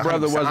from. My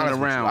brother wasn't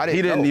around.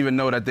 He didn't even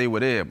know that they were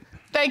there.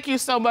 Thank you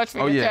so much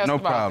for your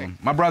testimony. No problem.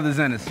 My brother's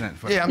innocent.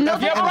 Yeah,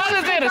 your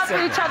brother's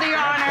innocent. Each other, Your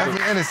Honor.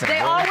 Definitely innocent. They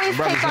always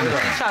take up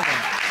for each other.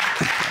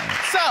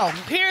 So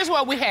here's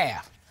what we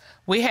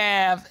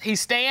have. He's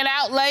staying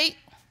out late.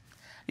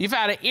 You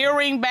found an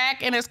earring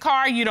back in his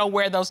car. You don't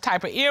wear those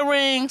type of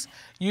earrings.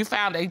 You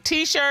found a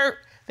T-shirt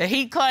that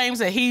he claims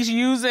that he's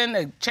using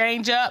to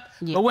change up.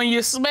 Yeah. But when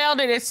you smelled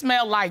it, it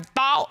smelled like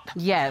thought.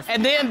 Yes.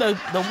 And then the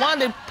one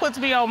that puts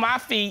me on my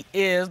feet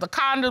is the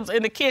condoms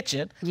in the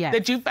kitchen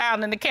that you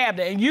found in the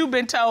cabinet. And you've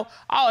been told,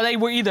 oh, they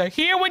were either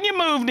here when you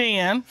moved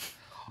in,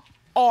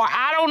 or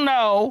I don't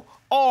know,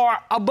 or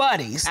a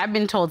buddy's. I've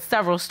been told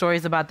several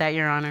stories about that,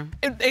 Your Honor.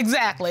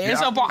 Exactly. And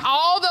so for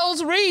all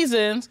those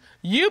reasons,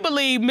 you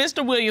believe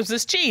Mr. Williams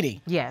is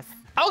cheating. Yes.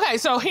 Okay,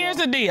 so here's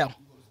the deal.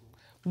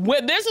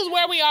 This is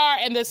where we are,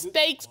 and the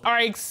stakes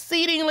are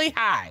exceedingly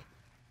high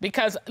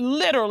because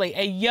literally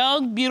a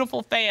young,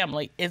 beautiful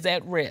family is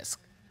at risk.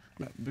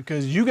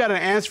 Because you got an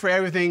answer for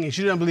everything, and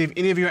she doesn't believe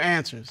any of your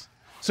answers.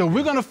 So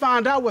we're going to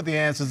find out what the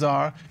answers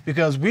are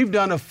because we've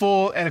done a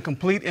full and a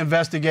complete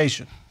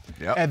investigation.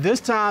 Yep. At this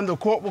time, the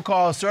court will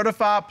call a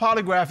certified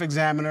polygraph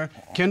examiner,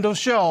 Kendall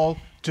Scholl,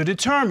 to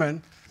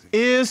determine,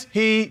 is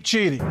he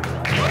cheating? John,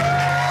 please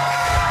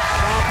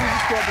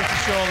escort Mr.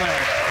 Scholl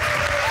in.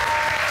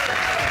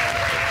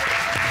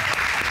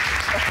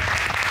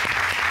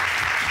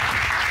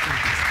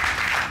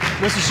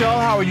 Mr. Scholl,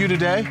 how are you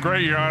today?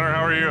 Great, Your Honor.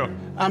 How are you?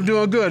 I'm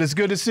doing good. It's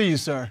good to see you,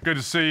 sir. Good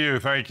to see you.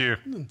 Thank you.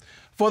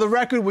 For the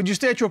record, would you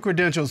state your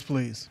credentials,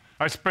 please?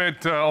 I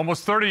spent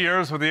almost 30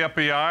 years with the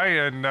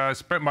FBI and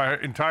spent my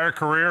entire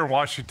career in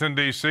Washington,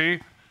 D.C.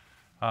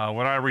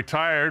 When I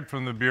retired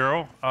from the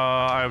Bureau,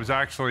 I was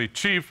actually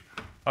chief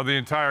of the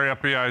entire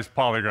FBI's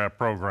polygraph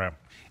program.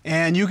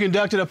 And you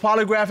conducted a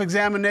polygraph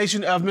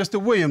examination of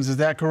Mr. Williams, is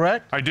that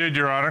correct? I did,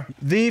 Your Honor.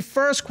 The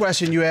first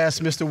question you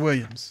asked Mr.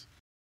 Williams.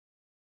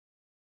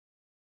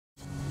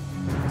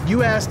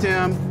 You asked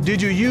him,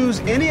 did you use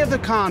any of the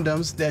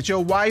condoms that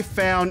your wife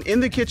found in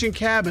the kitchen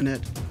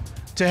cabinet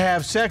to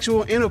have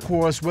sexual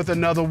intercourse with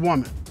another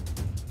woman?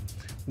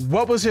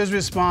 What was his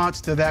response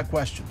to that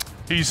question?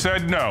 He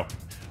said no.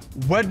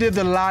 What did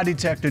the lie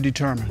detector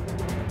determine?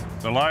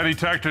 The lie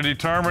detector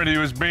determined he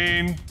was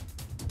being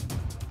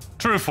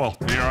truthful,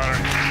 Your Honor.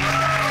 What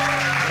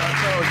I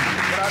told you.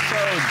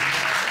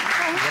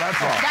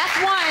 That's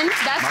one.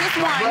 That's just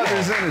one. My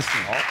brother's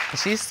innocent.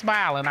 She's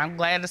smiling. I'm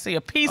glad to see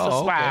a piece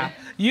of smile.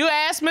 You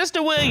asked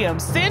Mr.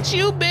 Williams, since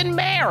you've been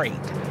married,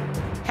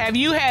 have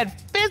you had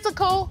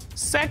physical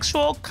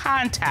sexual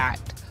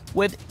contact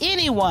with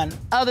anyone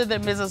other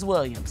than Mrs.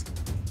 Williams?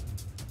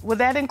 Would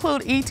that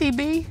include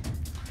ETB?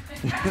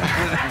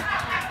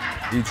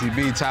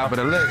 ETB, top of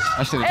the list.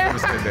 I should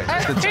have said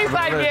that. He's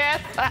like,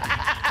 yes.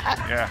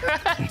 Yeah.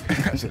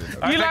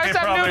 You learned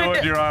something new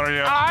today, Your Honor,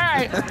 yeah. All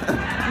right.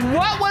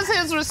 What was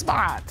his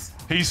response?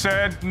 He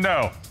said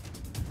no.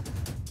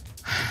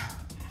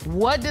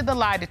 What did the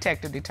lie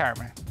detector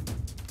determine?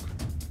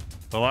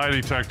 The lie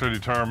detector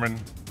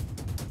determined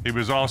he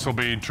was also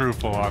being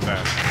truthful on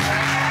that.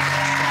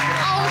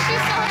 Oh, she's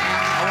so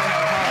happy.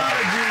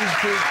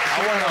 I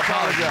want to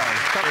apologize.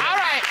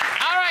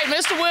 All right,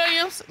 Mr.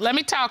 Williams, let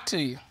me talk to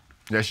you.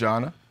 Yes, Your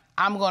Honor.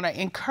 I'm going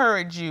to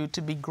encourage you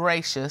to be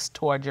gracious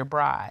toward your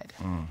bride.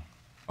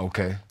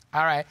 Okay.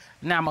 All right,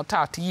 now I'm going to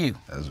talk to you.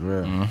 That's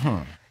real.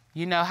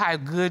 You know how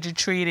good you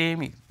treat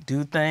him, you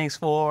do things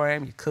for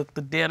him, you cook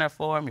the dinner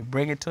for him, you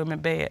bring it to him in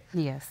bed.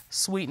 Yes.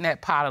 Sweeten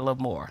that pot a little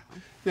more.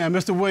 Now,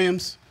 Mr.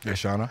 Williams,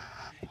 Yes, Your Honor.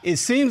 it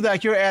seems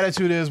like your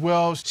attitude is,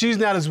 well, she's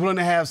not as willing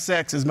to have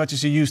sex as much as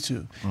she used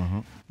to.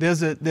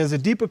 There's a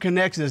deeper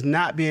connection that's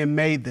not being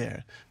made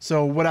there.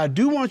 So what I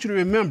do want you to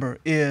remember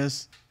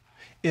is,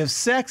 if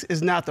sex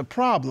is not the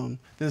problem,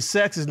 then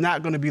sex is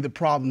not going to be the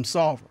problem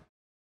solver.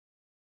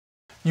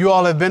 You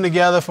all have been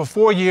together for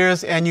 4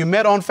 years and you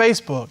met on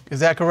Facebook. Is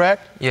that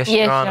correct? Yes,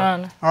 Your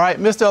Honor. All right,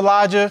 Mr.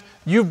 Elijah,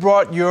 you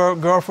brought your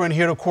girlfriend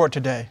here to court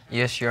today.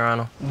 Yes, Your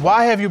Honor.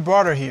 Why have you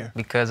brought her here?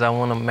 Because I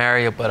want to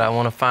marry her, but I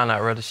want to find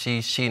out whether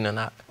she's cheating or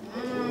not.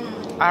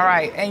 All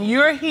right, and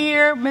you're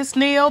here, Miss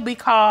Neal,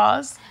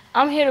 because?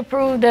 I'm here to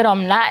prove that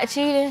I'm not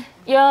cheating,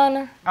 Your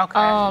Honor. Okay.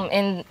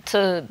 And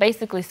to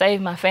basically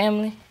save my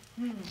family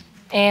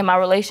and my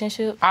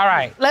relationship. All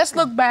right, let's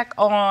look back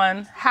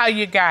on how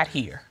you got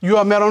here. You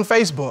all met on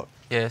Facebook.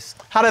 Yes.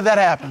 How did that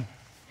happen?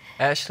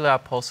 Actually, I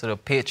posted a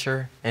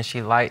picture and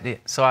she liked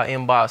it, so I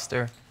inboxed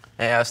her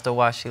and asked her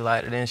why she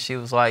liked it, and she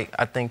was like,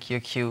 "I think you're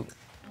cute."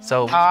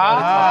 So. All right.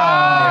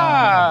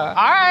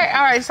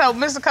 So,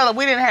 Mr. Color,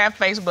 we didn't have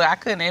Facebook. I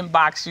couldn't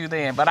inbox you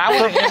then, but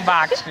I would have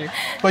inboxed you.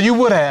 But you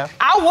would have.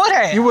 I would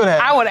have. You would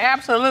have. I would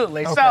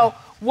absolutely. Okay. So,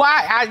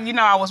 why?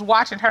 I was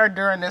watching her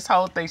during this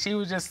whole thing. She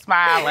was just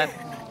smiling.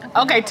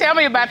 Okay, tell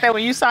me about that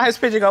when you saw his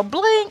picture go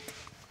blink.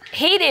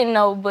 He didn't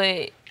know,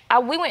 but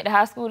we went to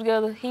high school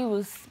together. He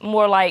was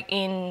more like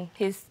in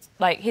his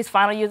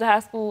final years of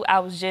high school. I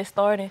was just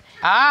starting.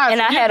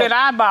 And so you've been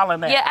eyeballing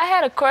that. Yeah, I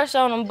had a crush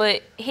on him,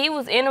 but he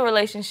was in a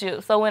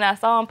relationship. So when I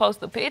saw him post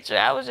the picture,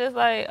 I was just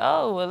like,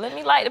 oh, well, let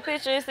me like the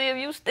picture and see if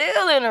you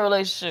still in a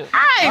relationship.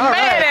 I ain't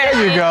mad at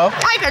There you go.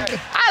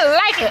 I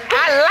like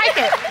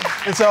it.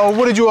 And so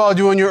what did you all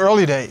do in your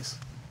early days?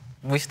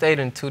 We stayed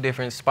in 2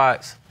 different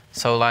spots.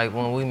 So, like,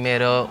 when we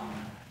met up,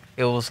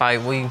 it was like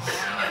we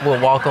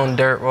would walk on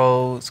dirt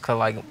roads,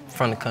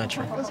 from the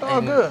country. That's all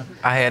good.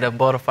 I had a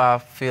butterfly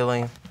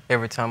feeling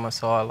every time I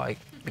saw her,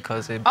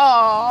 because it's so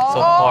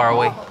far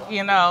away.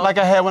 You know. Like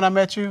I had when I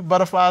met you,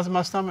 butterflies in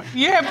my stomach?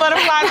 You had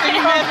butterflies when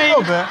you met me? A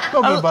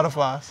little bit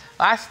butterflies.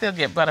 I still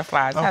get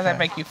butterflies. How does that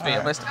make you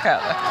feel, Mr.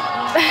 Cutler?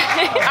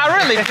 I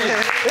really do.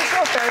 It's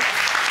okay.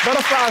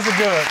 Butterflies are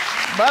good.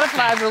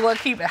 Butterflies are what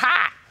keep it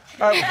hot.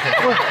 All right.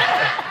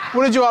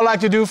 What did you all like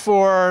to do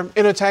for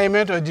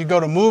entertainment? Or did you go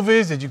to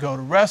movies? Did you go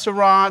to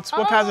restaurants?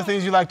 What kinds of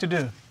things you like to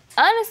do?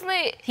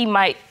 Honestly, he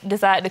might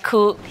decide to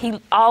cook. We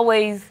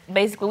always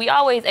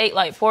ate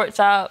like pork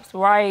chops,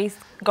 rice,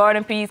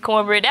 garden peas,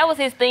 cornbread. That was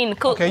his thing to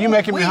cook. Okay, you're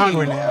making me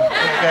hungry now.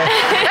 Okay.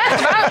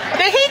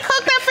 Did he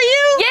cook that for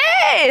you?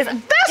 Yes.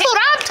 That's what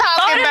I'm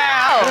talking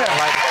about.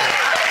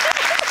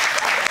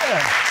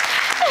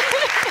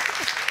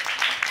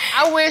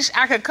 I wish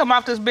I could come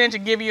off this bench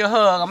and give you a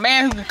hug. A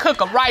man who can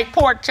cook a right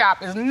pork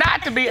chop is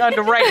not to be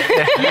underrated.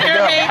 You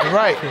hear me?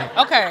 Right.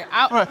 Okay,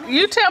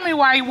 you tell me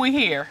why we're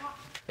here.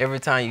 Every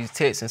time you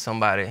texting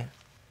somebody,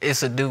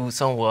 it's a dude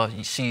somewhere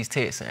she's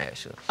texting,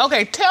 actually.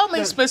 Okay, tell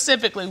me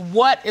specifically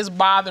what is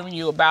bothering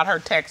you about her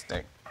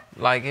texting.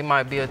 Like, it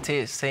might be a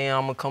text saying,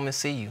 "I'm gonna come and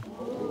see you."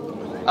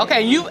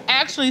 Okay, you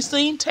actually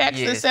seen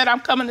texts that said, "I'm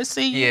coming to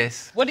see you"?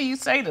 Yes. What do you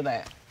say to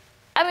that?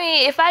 I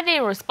mean, if I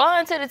didn't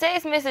respond to the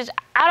text message,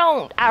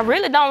 I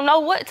really don't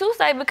know what to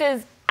say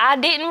because I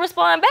didn't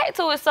respond back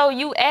to it. So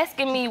you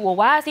asking me, well,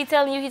 why is he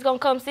telling you he's gonna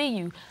come see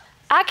you?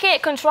 I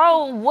can't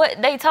control what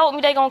they told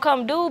me they gonna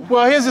come do.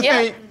 Well, here's the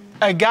thing.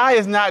 A guy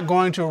is not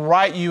going to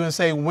write you and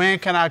say, when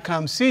can I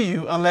come see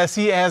you, unless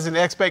he has an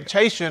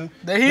expectation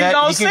that he can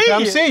come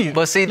see you.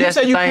 But see, that's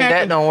the thing,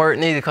 that don't work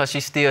neither because she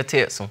still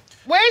texts him.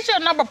 Where's your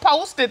number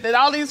posted that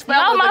all these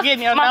fellas are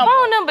getting your number? My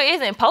phone number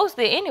isn't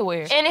posted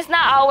anywhere. And it's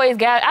not always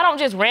guys. I don't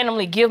just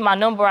randomly give my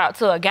number out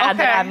to a guy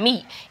that I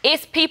meet.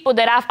 It's people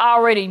that I've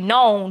already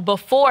known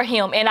before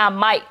him, and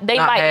they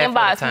might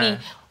inbox me,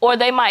 or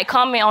they might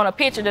comment on a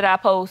picture that I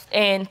post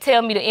and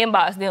tell me to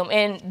inbox them.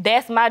 And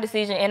that's my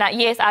decision. And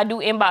yes, I do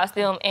inbox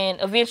them,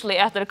 and eventually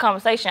after the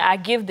conversation, I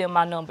give them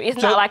my number.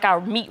 It's not like I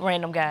meet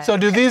random guys. So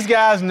do these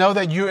guys know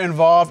that you're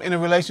involved in a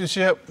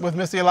relationship with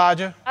Mr.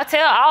 Elijah? I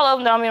tell all of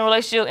them that I'm in a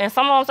relationship, and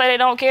some of them say they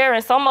don't care,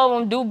 and some of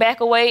them do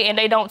back away and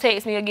they don't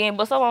text me again,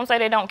 but some of them say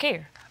they don't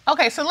care.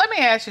 Okay, so let me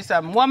ask you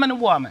something, woman to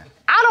woman.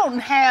 I don't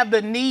have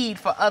the need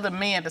for other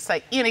men to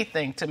say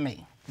anything to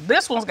me.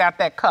 This one's got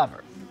that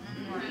covered.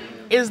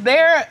 Is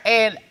there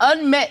an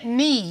unmet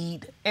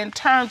need in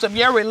terms of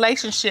your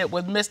relationship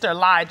with Mr.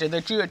 Elijah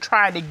that you are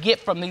trying to get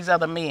from these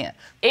other men?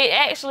 It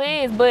actually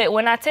is, but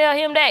when I tell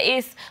him that,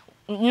 it's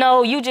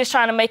no, you just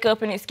trying to make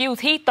up an excuse.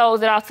 He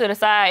throws it off to the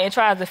side and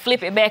tries to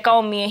flip it back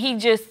on me, and he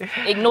just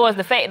ignores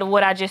the fact of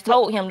what I just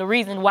told him, the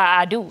reason why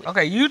I do it.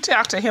 Okay, you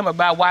talk to him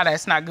about why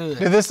that's not good.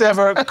 Did this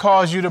ever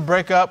cause you to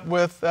break up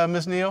with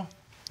Miss Neal?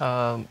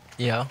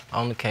 Yeah,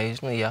 on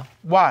occasion, yeah.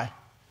 Why?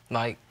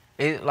 Like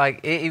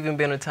it even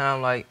been a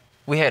time like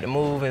we had to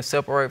move and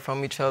separate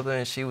from each other,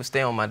 and she would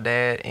stay with my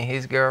dad and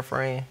his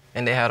girlfriend,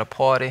 and they had a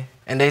party,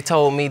 and they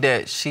told me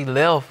that she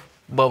left,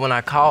 but when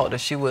I called her,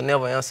 she would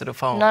never answer the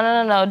phone.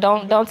 No.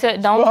 Don't try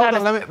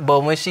to. But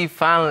when she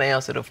finally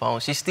answered the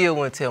phone, she still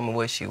wouldn't tell me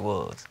where she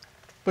was.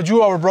 But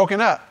you all were broken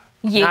up.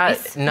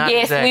 Yes, not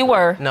yes, exactly. we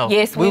were. No,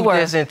 yes, we were were.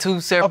 just in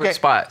two separate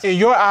spots. In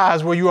your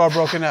eyes, were you all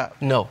broken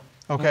up? No.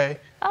 Okay.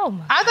 Oh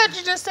my. I thought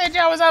you just said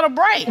y'all was on a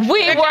break.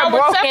 We were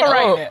broken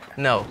up.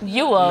 No.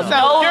 You are no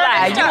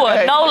lie. You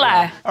are no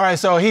lie. All right,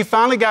 so he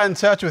finally got in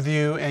touch with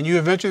you, and you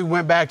eventually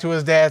went back to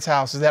his dad's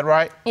house. Is that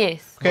right?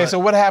 Yes. Okay, so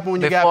what happened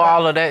when you got back? Before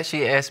all of that,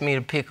 she asked me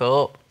to pick her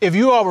up. If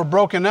you all were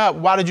broken up,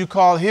 why did you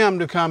call him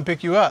to come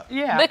pick you up?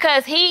 Yeah.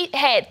 Because he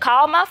had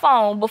called my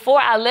phone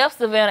before I left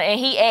Savannah, and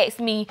he asked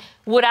me,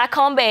 would I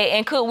come back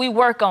and could we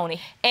work on it?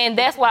 And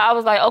that's why I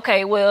was like,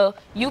 okay, well,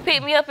 you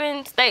pick me up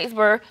in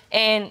Statesboro,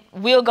 and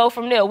we'll go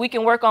from there. We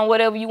can work on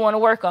whatever you want to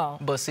work on.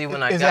 But see,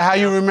 when Is that how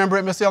you remember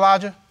it, Mr.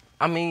 Elijah?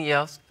 I mean,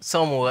 yes,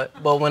 somewhat.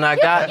 But when I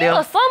got there,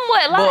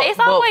 somewhat. Like, it's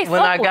always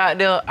when somewhat. I got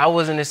there, I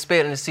wasn't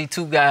expecting to see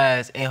two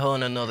guys and her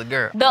and another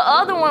girl. The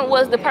other one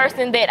was the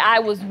person that I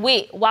was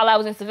with while I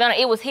was in Savannah.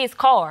 It was his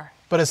car.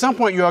 But at some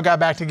point, you all got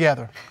back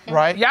together,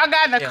 right? Y'all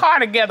got in the car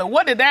together.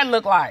 What did that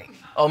look like?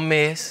 A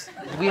mess.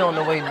 We on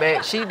the way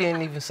back. She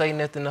didn't even say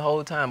nothing the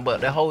whole time, but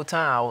the whole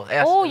time I was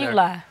asking her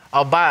lie.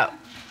 about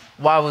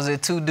why was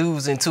it two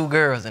dudes and two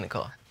girls in the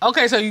car.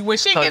 Okay, so when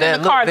she get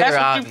in the car, that's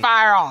when you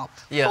fire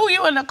off. Yeah. Who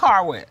you in the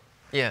car with?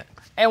 Yeah.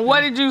 And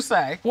what did you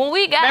say? When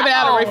we got Maybe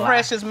that'll home,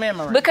 refresh his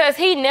memory. Because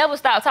he never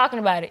stopped talking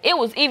about it. It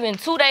was even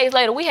 2 days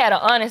later, we had an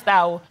honest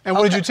hour. And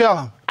what did you tell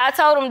him? I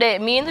told him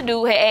that me and the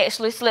dude had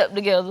actually slept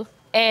together.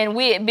 And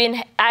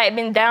I had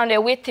been down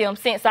there with him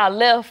since I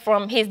left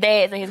from his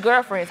dad's and his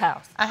girlfriend's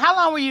house. And how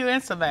long were you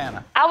in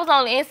Savannah? I was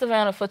only in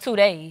Savannah for 2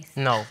 days.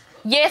 No.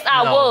 Yes,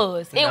 I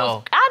was. It No.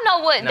 was. I know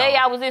what day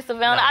I was in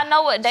Savannah. I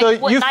know what day. So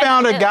what you night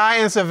found I a left. guy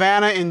in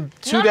Savannah in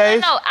 2 days?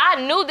 No,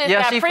 I knew this guy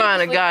Yeah, she previously.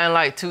 found a guy in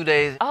like 2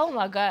 days. Oh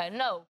my God,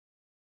 no.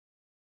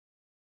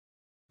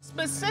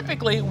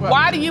 Specifically,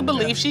 why do you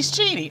believe she's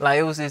cheating? Like,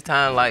 it was this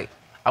time, like,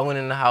 I went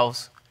in the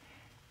house,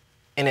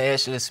 and it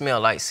actually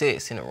smelled like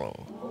sex in the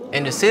room.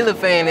 And the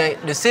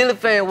ceiling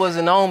fan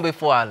wasn't on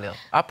before I left.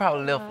 I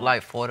probably left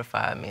like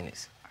 45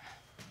 minutes.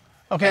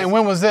 Okay, and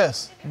when was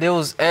this? It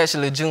was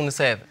actually June the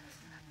 7th.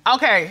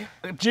 Okay,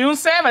 June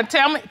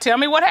 7th, tell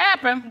me what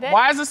happened.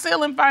 Why is the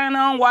ceiling fan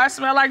on? Why it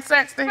smell like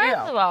sex to him?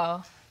 First of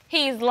all,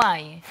 he's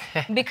lying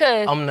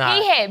because I'm not.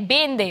 he had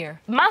been there.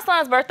 My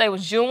son's birthday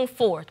was June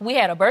 4th. We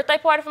had a birthday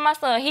party for my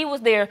son. He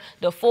was there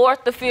the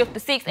 4th, the 5th,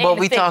 the 6th, and But the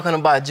we 6th. talking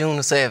about June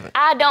the 7th.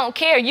 I don't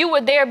care. You were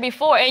there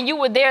before, and you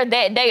were there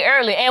that day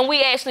early, and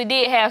we actually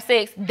did have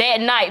sex that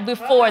night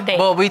before that.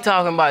 But we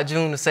talking about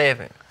June the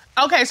 7th.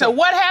 Okay, so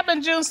what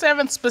happened June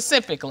 7th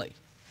specifically?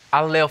 I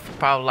left for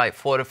probably like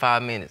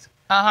 45 minutes.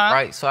 Uh-huh.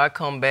 Right, so I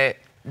come back.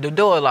 The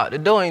door locked. The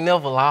door ain't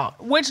never locked.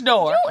 Which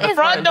door? You The is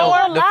front the door?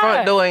 door. The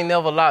front door ain't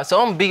never locked.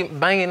 So I'm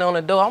banging on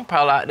the door. I'm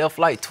probably out there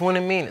for like 20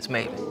 minutes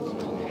maybe.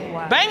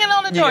 Banging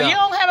on the door. Yeah. You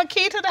don't have a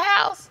key to the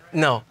house?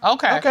 No.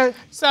 Okay. Okay.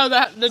 So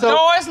the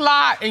door is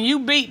locked and you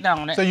beating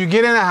on it. So you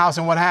get in the house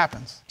and what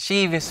happens?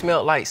 She even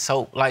smelled like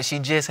soap, like she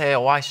just had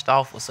washed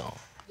off or something.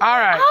 All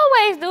right.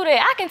 I always do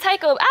that. I can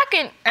take up.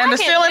 And the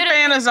ceiling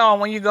fan is on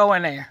when you go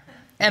in there.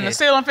 And the Yes.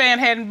 ceiling fan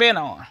hadn't been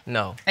on.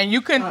 No. And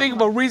you couldn't think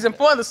of a reason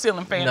for the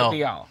ceiling fan No. to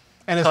be on.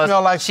 And it 'Cause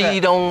smelled like she sex.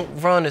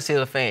 don't run the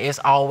ceiling fan. It's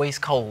always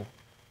cold.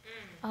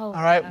 All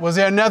right. Was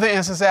there another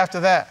instance after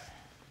that?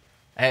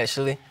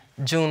 Actually,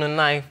 June the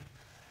 9th.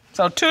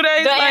 So 2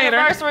 days The later.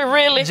 anniversary,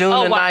 really? June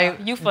oh, the wow.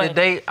 9th, You funny. the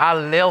day I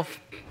left,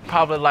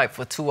 probably like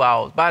for 2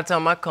 hours. By the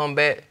time I come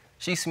back,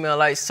 she smelled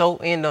like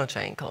soap and done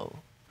chain clothes.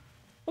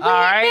 We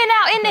ain't been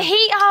out in the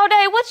heat all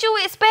day. What you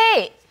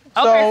expect?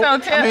 Okay, so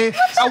tell I mean,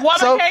 a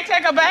woman can't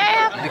take a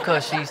bath?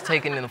 Because she's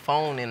taking the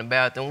phone in the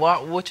bathroom.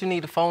 What you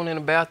need the phone in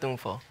the bathroom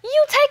for?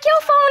 You take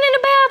your phone in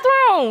the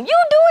bathroom. You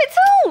do it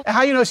too.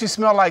 How you know she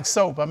smelled like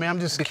soap? I mean, I'm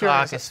just Because I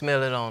curious. can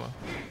smell it on her.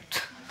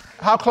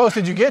 How close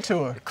did you get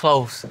to her?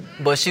 Close.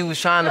 But she was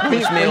trying to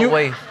push me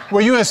away. Were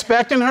you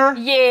inspecting her?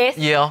 Yes.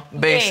 Yeah,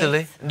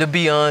 basically, to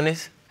be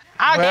honest.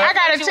 I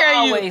gotta you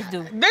tell you, always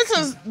do.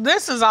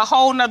 this is a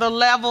whole nother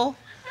level.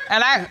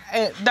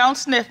 And don't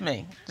sniff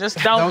me. Just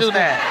don't do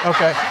that.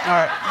 Okay, all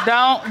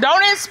right.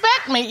 Don't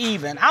inspect me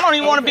even. I don't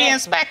even want to be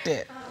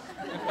inspected.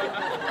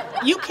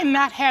 You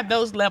cannot have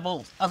those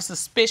levels of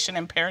suspicion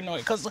and paranoia.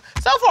 Because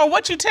so far,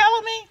 what you're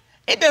telling me,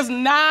 it does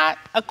not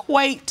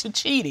equate to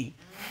cheating.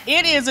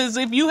 It is as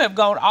if you have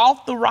gone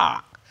off the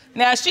rock.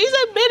 Now, she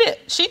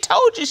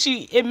told you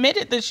she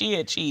admitted that she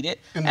had cheated.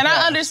 And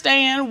I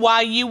understand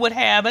why you would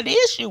have an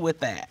issue with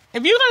that.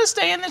 If you're going to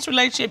stay in this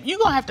relationship, you're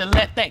going to have to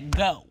let that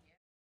go.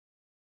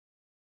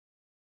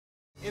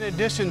 In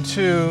addition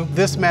to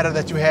this matter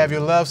that you have,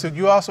 your love suit,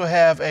 you also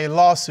have a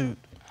lawsuit.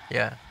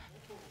 Yeah.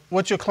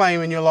 What's your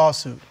claim in your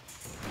lawsuit?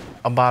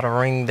 About a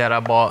ring that I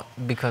bought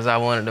because I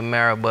wanted to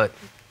marry, but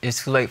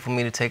it's too late for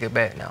me to take it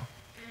back now.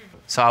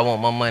 So I want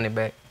my money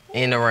back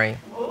in the ring.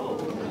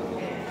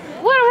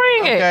 What a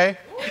ring is? Okay.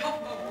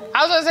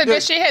 I was gonna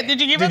say, did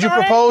you give her the ring? Did you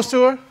propose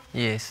to her?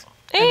 Yes.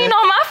 It ain't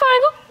on my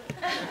finger.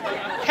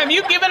 Have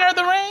you given her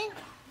the ring?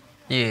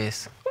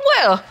 Yes.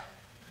 Well,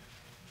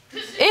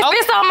 if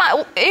it's on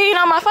my, it ain't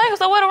on my finger,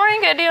 so what a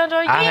ring at,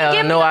 DeAndre? I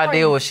have no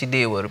idea what she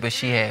did with it, but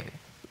she had it.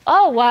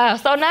 Oh, wow.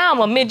 So now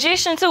I'm a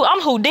magician, too. I'm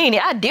Houdini.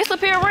 I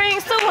disappear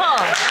rings, too, huh?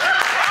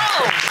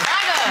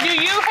 Do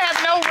you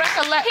have no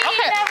recollection? He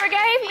never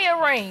gave me a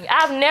ring.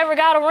 I've never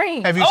got a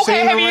ring. Have you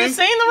seen the ring? Have you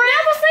seen the ring?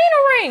 Never seen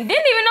a ring.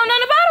 Didn't even know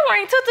nothing about a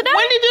ring till today.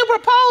 When did you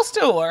propose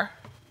to her?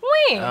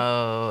 When?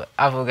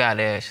 I forgot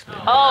actually.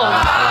 Oh.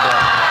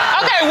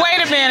 Okay, wait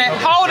a minute.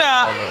 Hold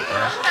up.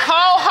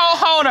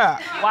 Hold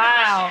up.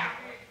 Wow.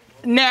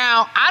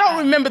 Now, I don't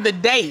remember the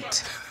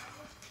date.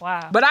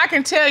 Wow. But I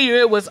can tell you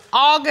it was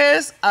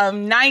August of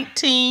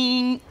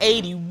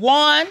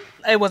 1981.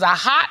 It was a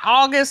hot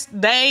August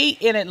day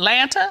in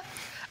Atlanta.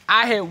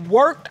 I had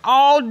worked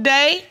all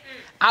day.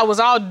 I was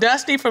all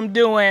dusty from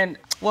doing,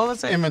 what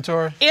was it?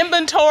 Inventory.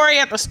 Inventory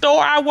at the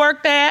store I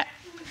worked at.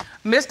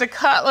 Mr.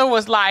 Cutler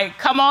was like,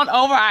 come on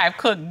over, I have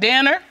cooked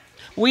dinner.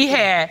 We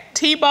had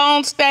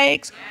T-bone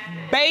steaks,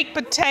 baked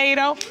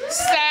potato,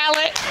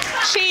 salad,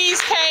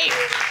 cheesecake,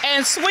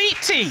 and sweet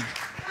tea.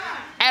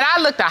 And I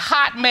looked a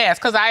hot mess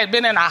because I had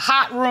been in a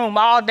hot room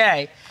all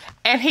day.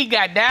 And he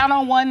got down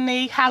on one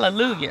knee,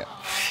 hallelujah.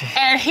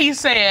 And he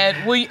said,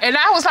 and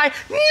I was like,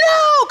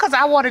 no, because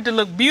I wanted to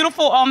look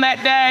beautiful on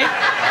that day.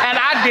 And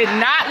I did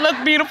not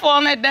look beautiful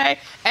on that day.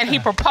 And he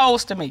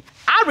proposed to me.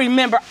 I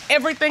remember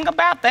everything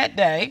about that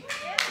day.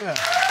 Yeah.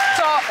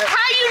 So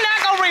how you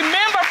not gonna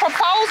remember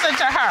proposing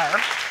to her?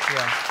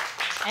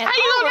 Yeah. And how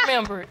you I gonna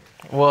remember it?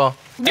 Well,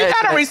 you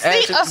got a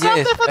receipt or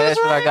something for this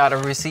ring? I got a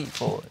receipt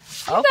for it.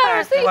 You got a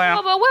receipt for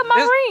it, but where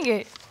my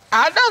ring at?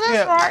 I know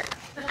that's right.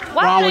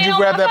 Why Ron, it would you ain't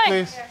grab on my that,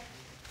 finger? please?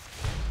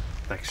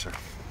 Thank you, sir.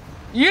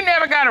 You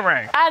never got a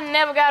ring. I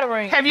never got a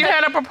ring. Have you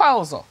had a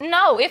proposal?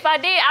 No, if I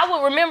did, I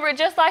would remember it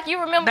just like you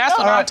remember. That's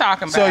what I'm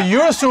talking about. So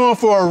you're suing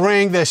for a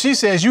ring that she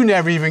says you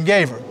never even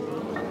gave her.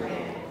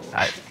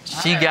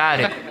 She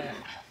got it.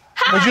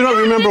 But you don't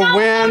remember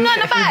when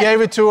you gave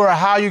it to her or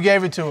how you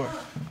gave it to her.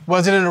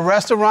 Was it in a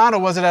restaurant or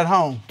was it at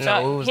home?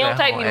 No, it was He don't at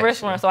take home, me to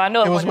restaurants, so I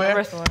know it wasn't in a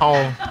restaurant.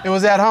 Home. It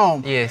was at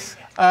home? Yes.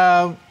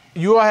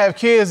 You all have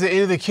kids. Did any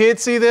of the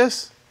kids see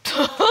this?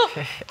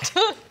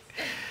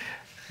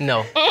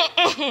 No.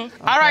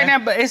 All right, now,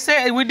 but it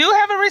said we do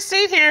have a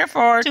receipt here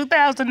for $2,000.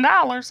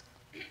 That's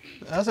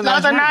a That's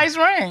nice a nice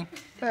ring.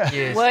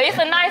 Yes. Well, it's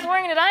a nice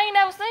ring that I ain't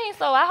never seen,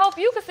 so I hope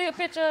you can see a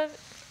picture of it.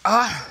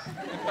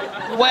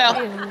 Well,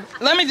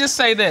 let me just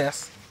say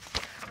this.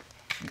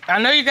 I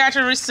know you got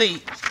your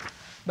receipt,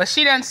 but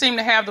she doesn't seem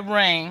to have the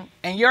ring,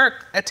 and your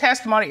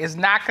testimony is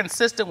not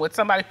consistent with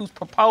somebody who's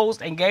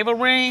proposed and gave a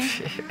ring.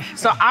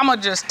 So I'm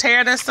gonna just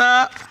tear this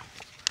up,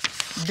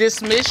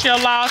 dismiss your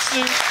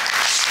lawsuit,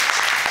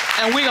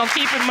 and we're gonna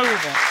keep it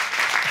moving.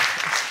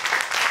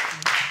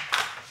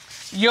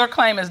 Your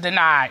claim is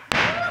denied.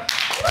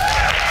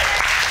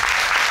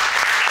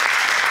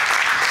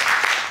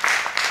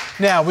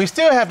 Now, we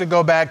still have to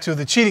go back to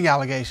the cheating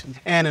allegations.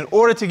 And in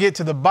order to get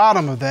to the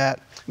bottom of that,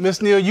 Ms.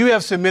 Neal, you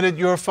have submitted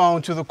your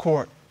phone to the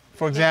court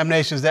for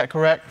examination. Is that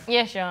correct?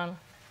 Yes, Your Honor.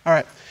 All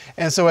right.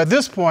 And so at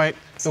this point,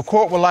 the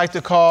court would like to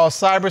call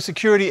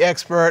cybersecurity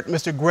expert,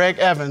 Mr. Greg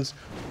Evans.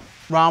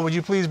 Ron, would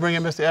you please bring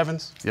in Mr.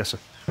 Evans? Yes, sir.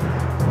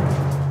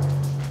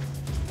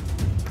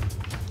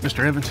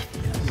 Mr. Evans.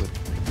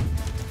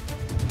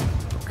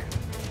 Okay.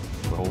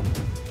 Roll.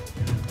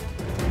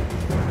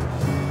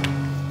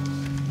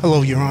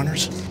 Hello, Your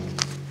Honors.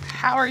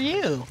 How are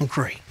you? I'm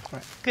great.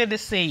 Good to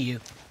see you.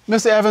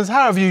 Mr. Evans,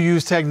 how have you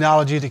used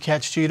technology to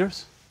catch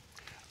cheaters?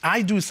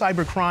 I do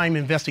cybercrime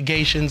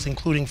investigations,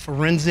 including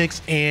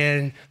forensics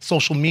and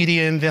social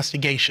media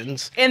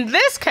investigations. In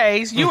this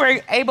case, you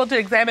were able to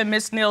examine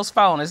Miss Neal's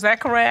phone. Is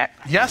that correct?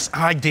 Yes,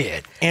 I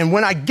did. And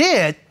when I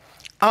did,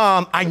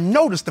 I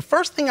noticed, the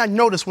first thing I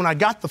noticed when I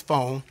got the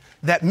phone,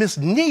 that Miss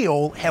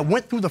Neal had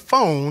went through the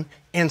phone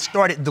and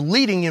started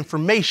deleting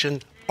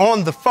information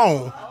on the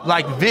phone,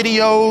 like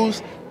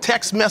videos,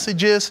 text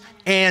messages,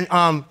 and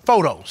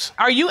photos.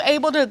 Are you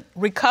able to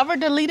recover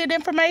deleted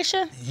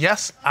information?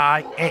 Yes,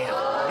 I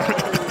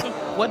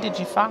am. What did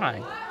you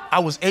find? I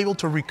was able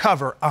to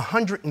recover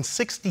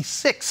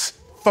 166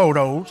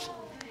 photos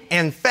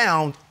and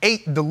found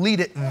 8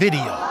 deleted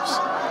videos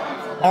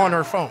on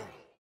her phone.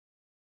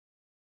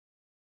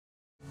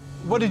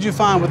 What did you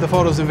find with the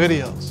photos and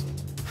videos?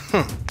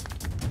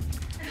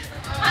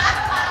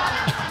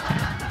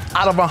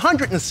 Out of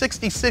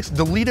 166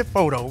 deleted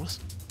photos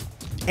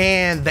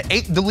and the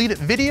 8 deleted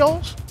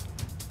videos,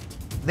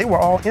 they were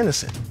all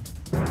innocent.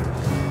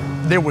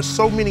 There were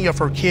so many of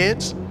her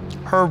kids,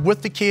 her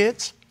with the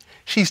kids.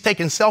 She's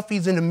taking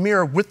selfies in the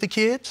mirror with the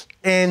kids,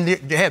 and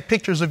they had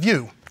pictures of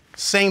you.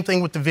 Same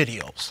thing with the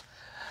videos.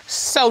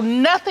 So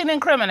nothing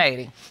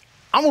incriminating.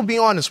 I'm gonna be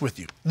honest with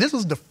you. This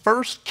is the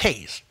first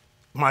case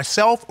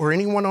myself or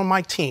anyone on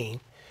my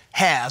team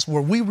has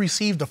where we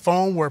received a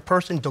phone where a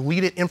person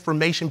deleted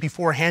information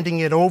before handing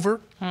it over,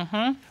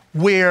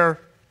 where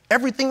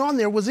everything on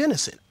there was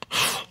innocent.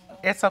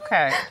 It's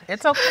okay.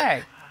 It's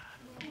okay.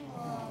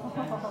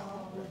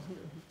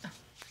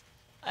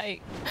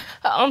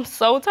 I'm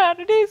so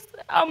tired of this.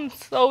 I'm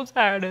so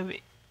tired of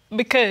it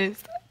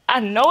because I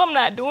know I'm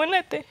not doing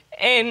nothing.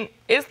 And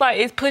it's like,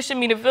 it's pushing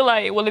me to feel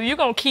like, well, if you're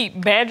gonna keep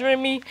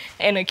badgering me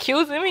and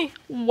accusing me,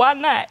 why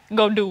not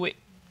go do it?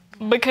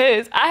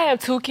 Because I have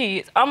 2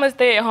 kids. I'm a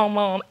stay-at-home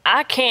mom.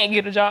 I can't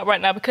get a job right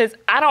now because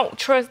I don't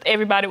trust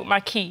everybody with my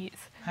kids.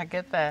 I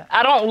get that.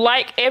 I don't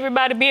like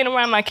everybody being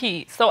around my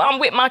kids. So I'm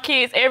with my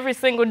kids every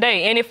single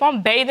day. And if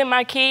I'm bathing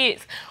my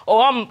kids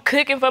or I'm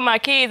cooking for my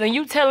kids and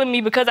you telling me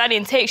because I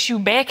didn't text you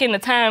back in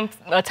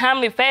a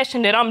timely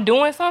fashion that I'm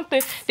doing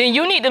something, then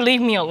you need to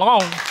leave me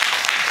alone.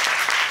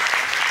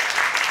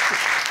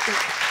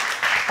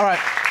 All right.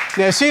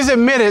 Now, she's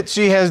admitted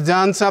she has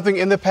done something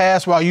in the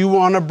past while you were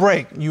on a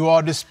break. You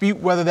all dispute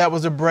whether that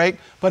was a break,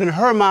 but in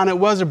her mind, it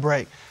was a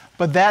break.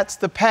 But that's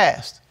the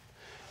past.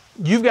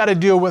 You've got to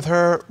deal with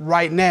her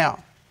right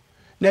now.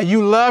 Now,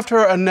 you loved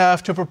her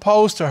enough to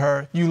propose to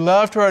her. You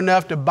loved her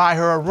enough to buy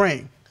her a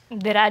ring.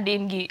 That I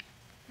didn't get.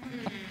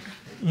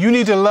 You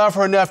need to love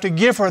her enough to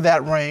give her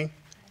that ring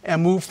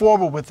and move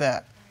forward with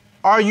that.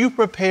 Are you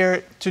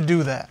prepared to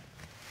do that?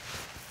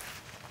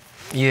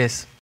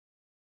 Yes.